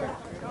 Jake?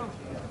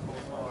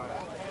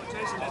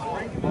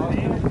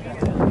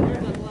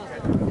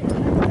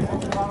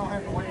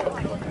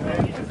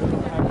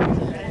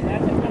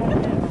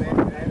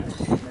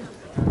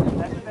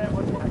 That's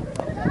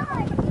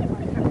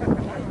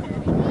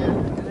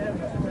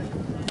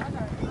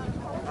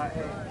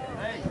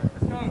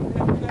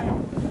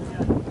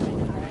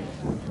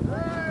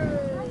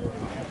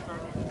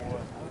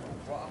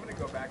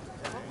go back to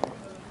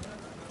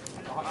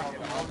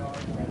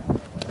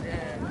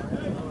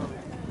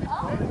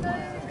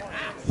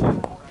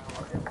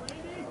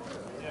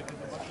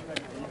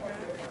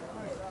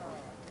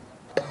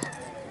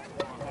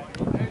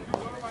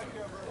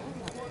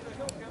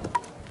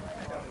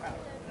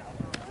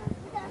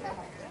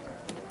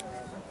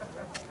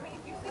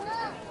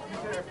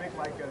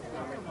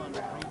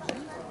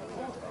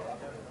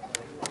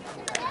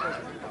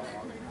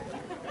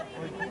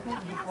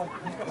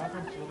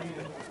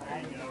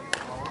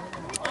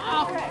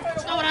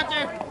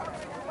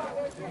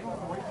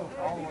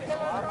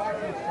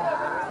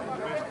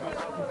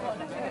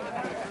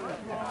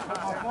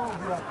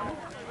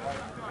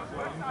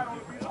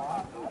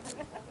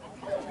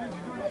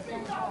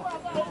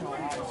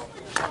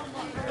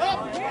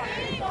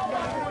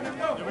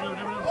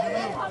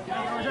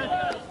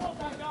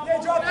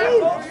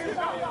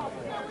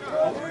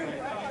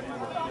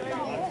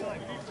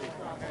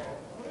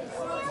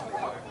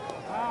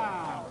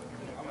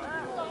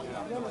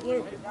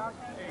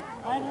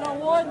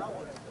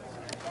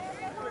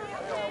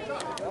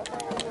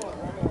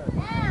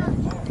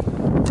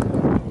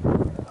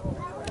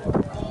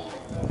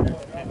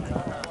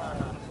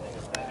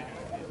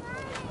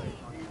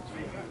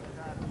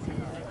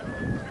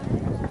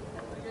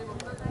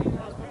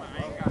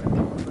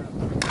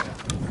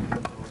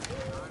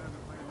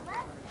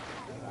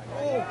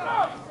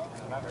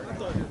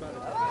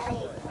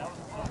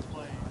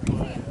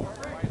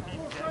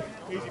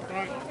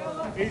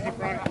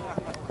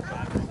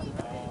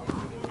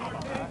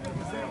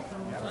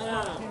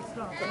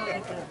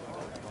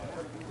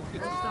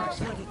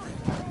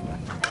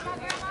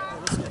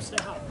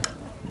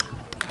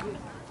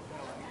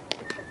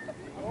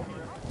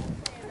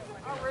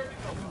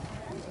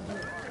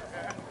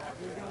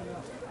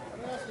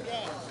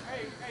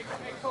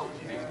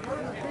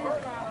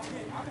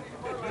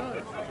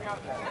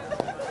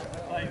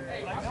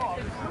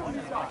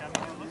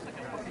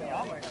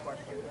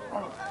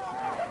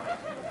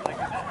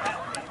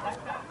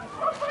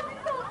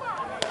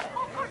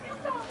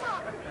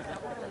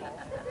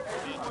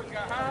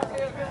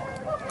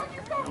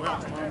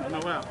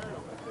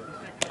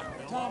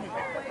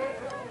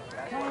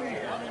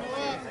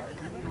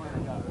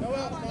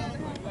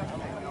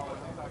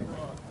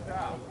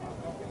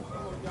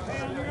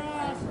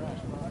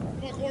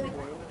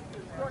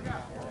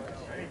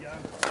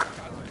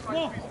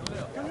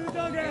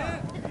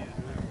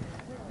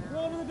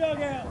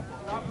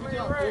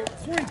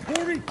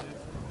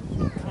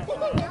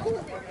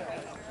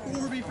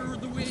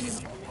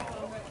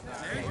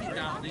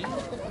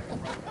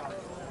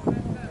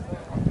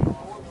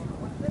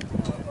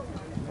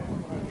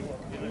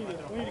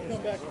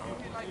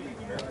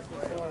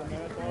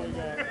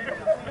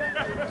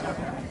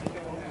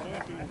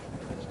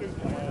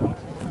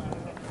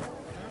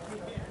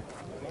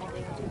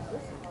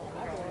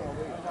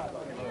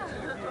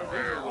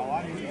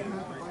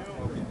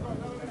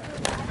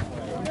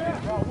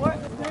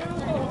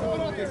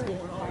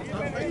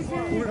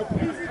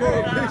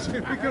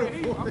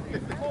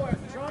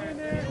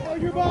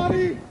your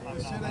body!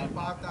 This shit ain't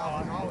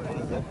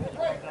 $5,000.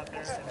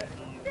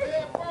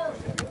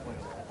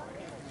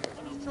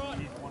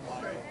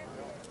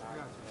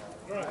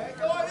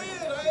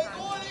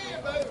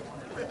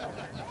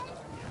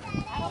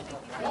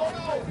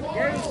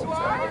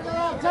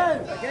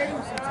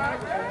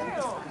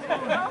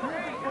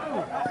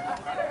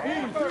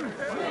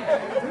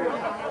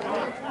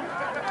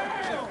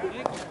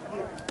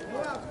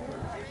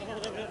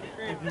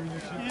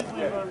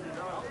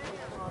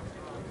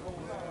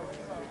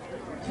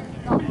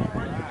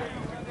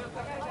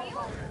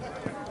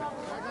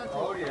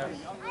 Oh, yes.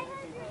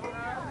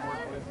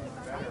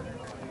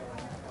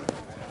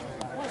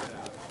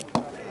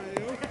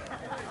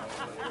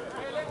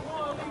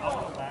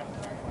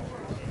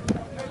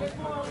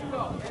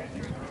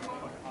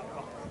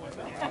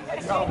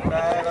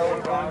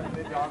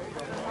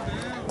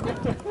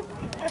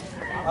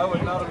 I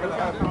would not have been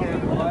happy to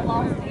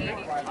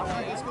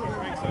let's go.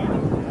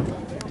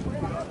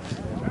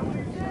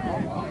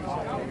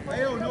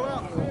 Hey, no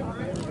out.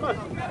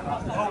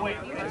 Oh, wait.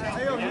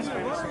 Hey, he's good.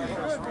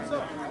 What's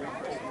up?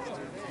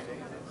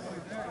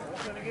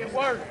 It's gonna get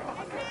worse.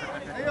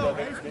 Hey,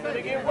 It's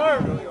gonna get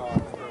worse.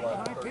 How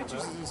many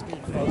pitches is this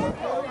game?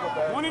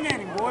 One an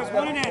inning, boys.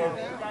 One an inning.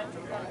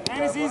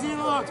 Ain't as easy as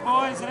it looks,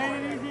 boys. It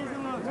ain't as easy as it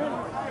looks.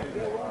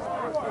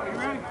 You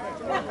ready?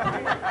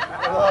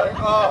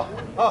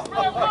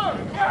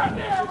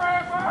 Goddamn,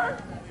 Redbird!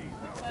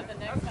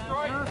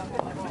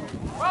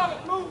 Well,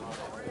 move.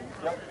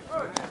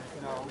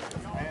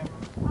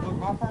 Look,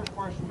 my first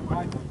question to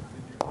Mike was,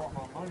 did you brought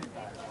my money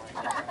back?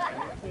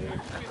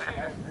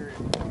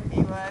 He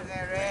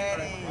wasn't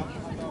ready.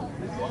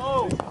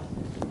 Whoa!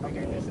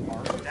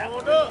 That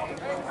one up.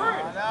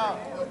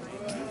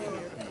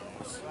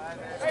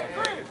 Hey,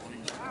 Chris!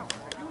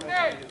 You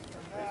next!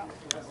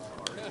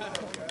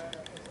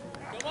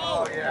 Come on!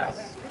 Oh, yes.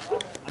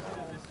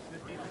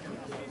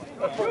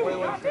 That's what we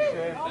want to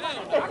say. I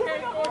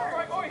can't go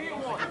straight. Go hit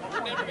one.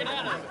 We'll never get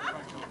out of it.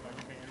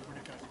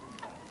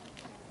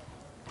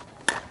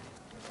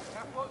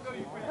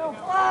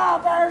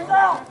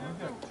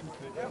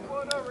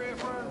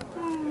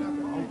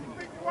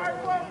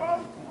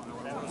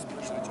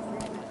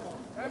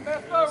 Hey,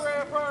 best foot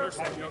ran first.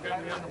 Hey,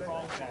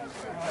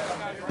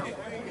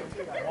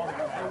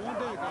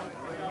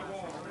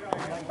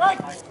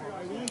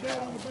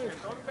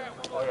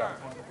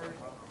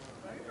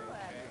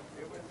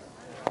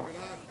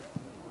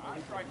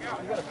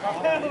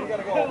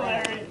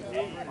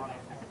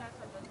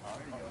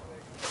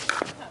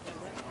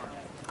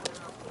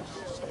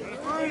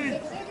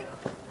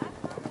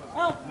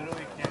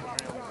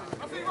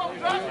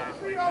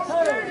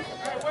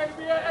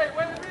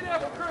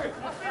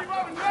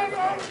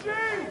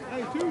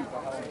 two.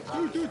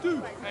 Yeah,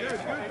 good.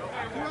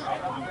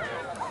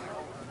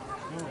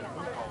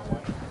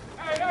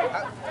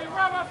 Hey,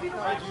 Rob, I see the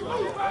right shoe,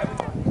 baby.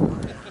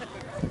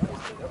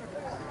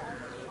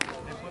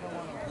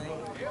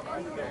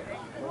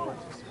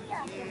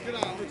 Get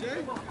out, Jay.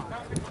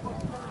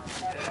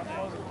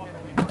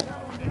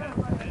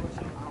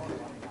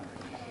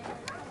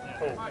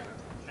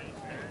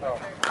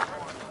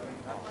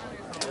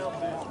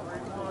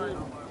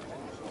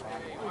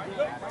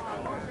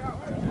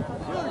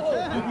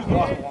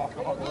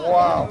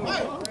 Wow.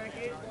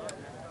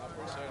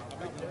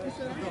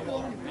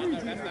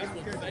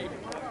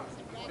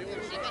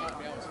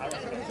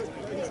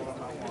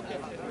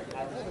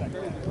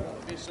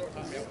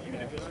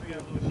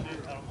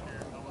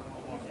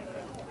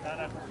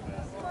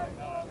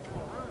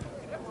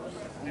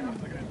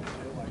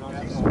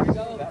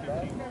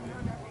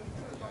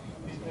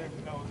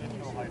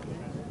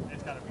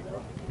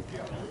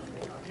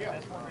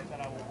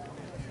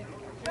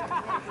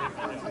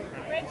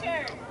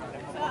 Richard,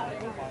 what's up?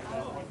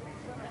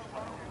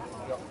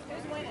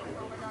 Who's winning?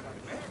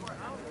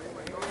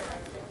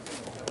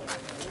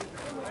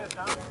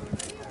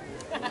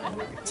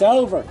 It's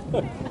over.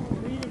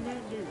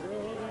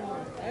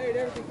 Hey,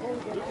 everything cool.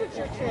 You get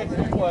your chance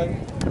to play.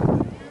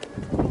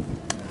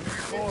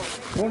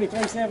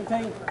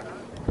 23-17.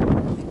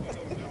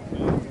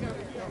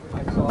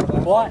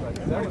 What?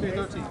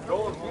 17-13.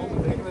 Goal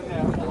home, taking a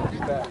nap.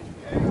 Back.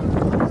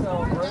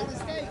 Celebrate.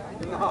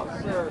 No,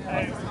 sir.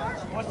 Hey,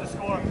 what's the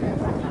score?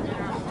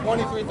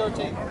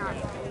 23-13.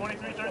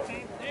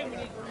 23-13?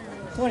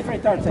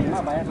 23-13.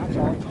 My bad. I'm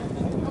sorry.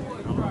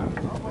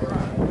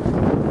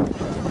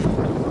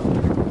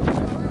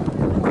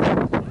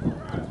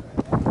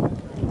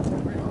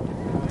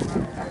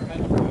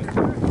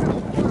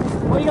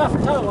 What do you got for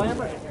total,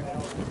 Amber?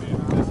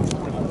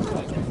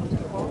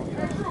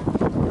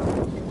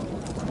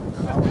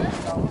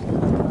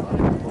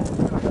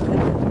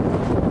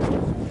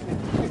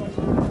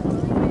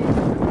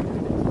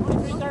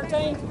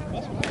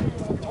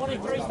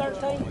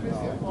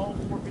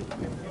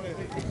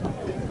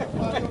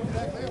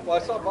 Well,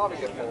 I saw Bobby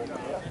get pulled.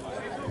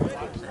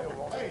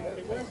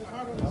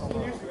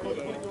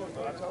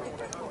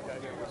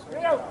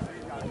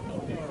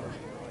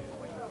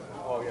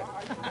 Oh, yeah.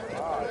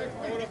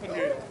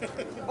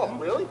 Oh,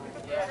 really?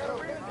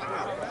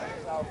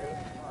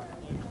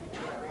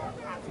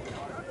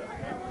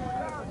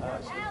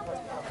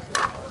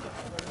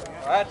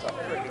 That's a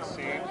freaking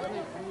scene.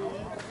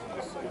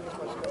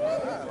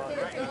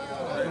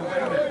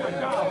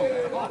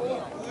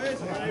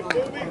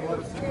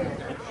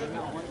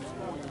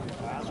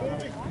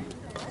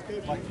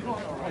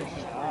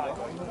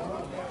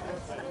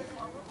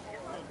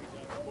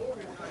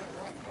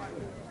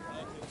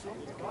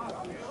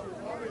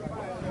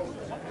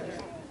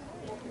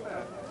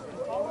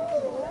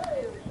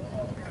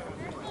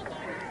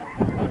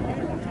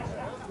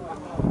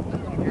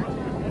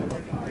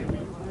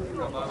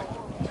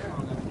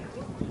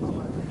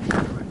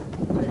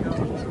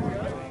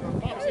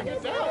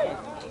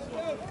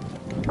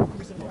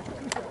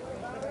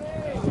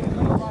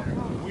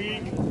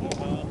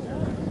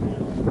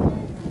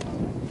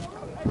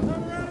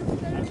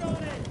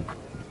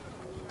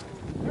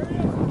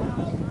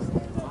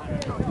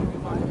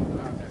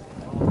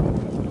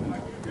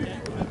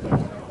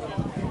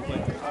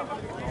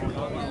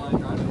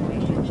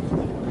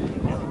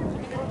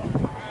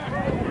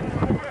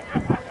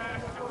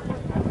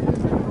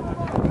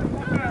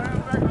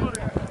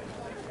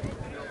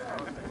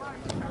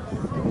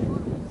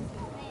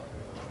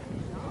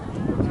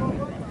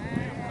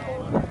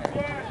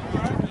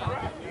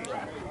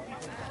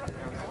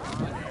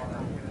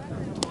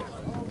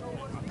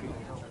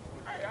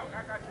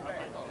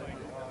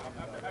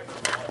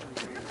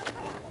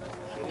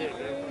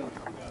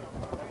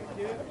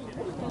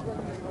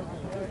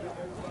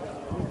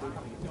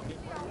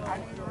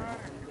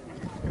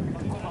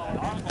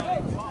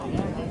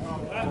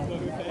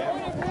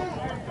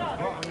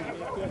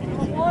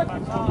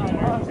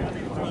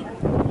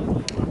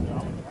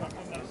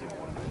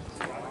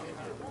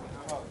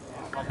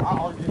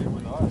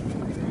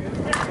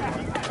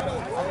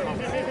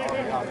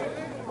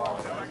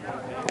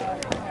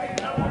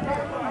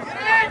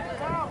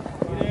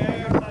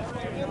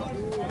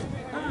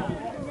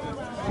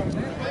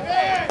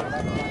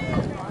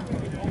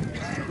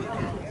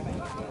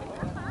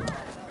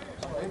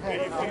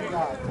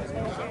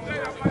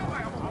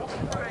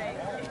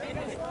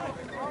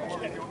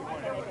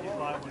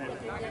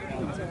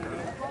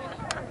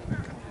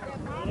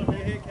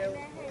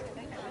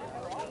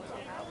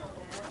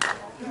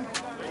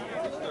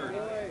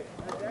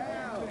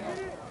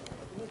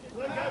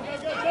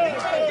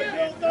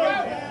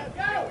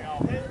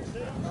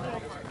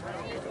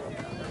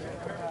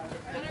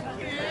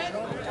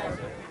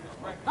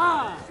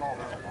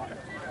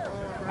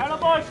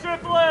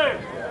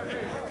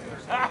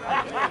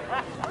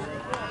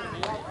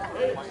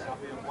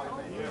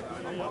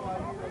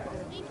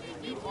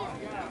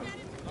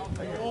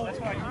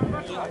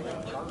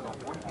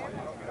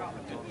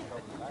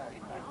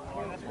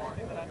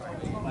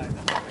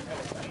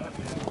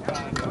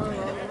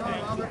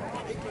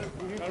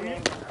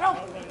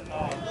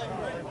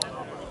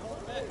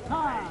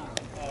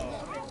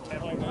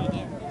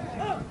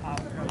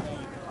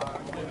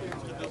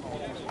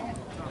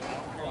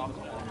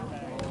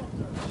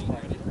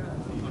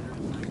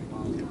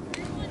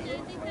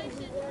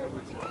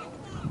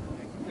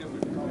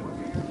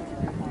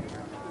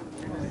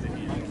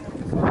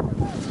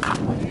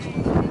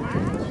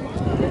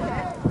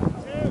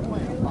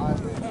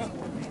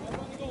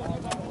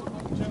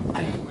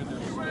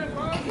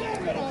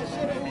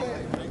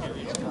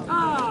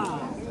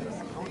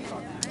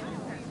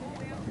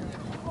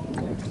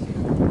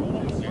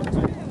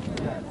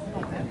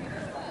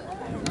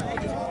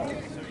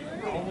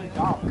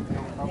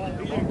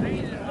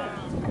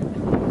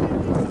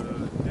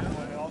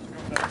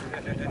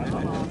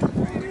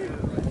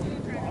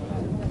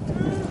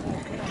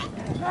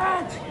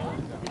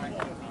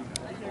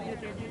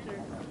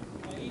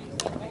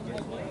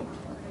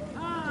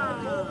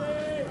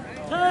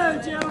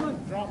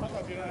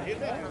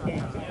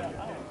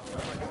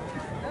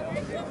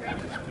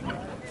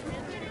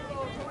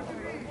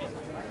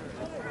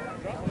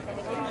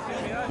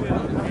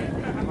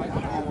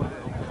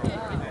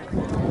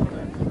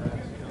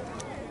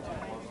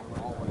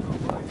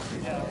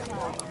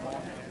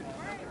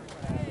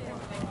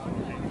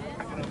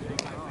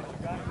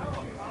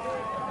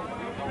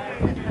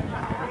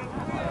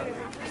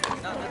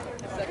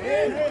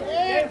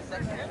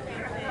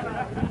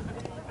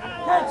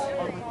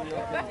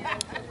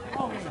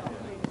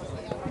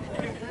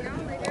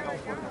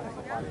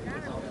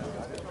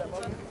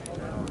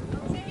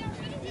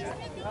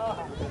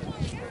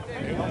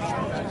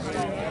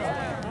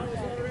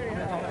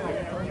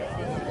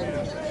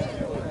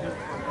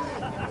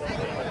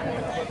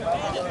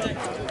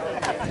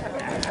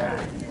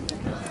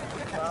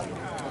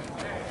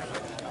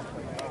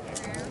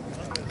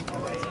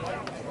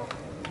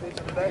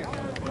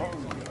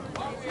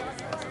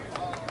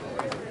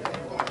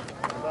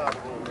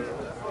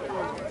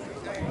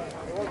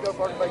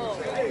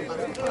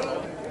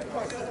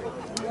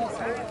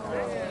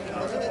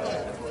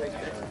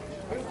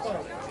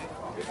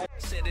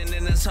 Sitting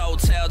in this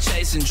hotel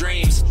chasing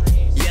dreams.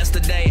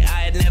 Yesterday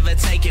I had never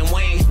taken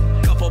wing.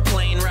 Couple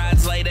plane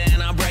rides later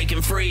and I'm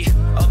breaking free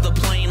of the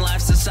plain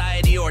life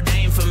society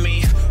ordained for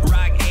me.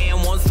 Rock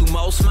AM1 through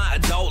most my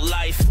adult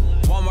life.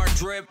 Walmart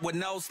drip with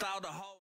no style to hold.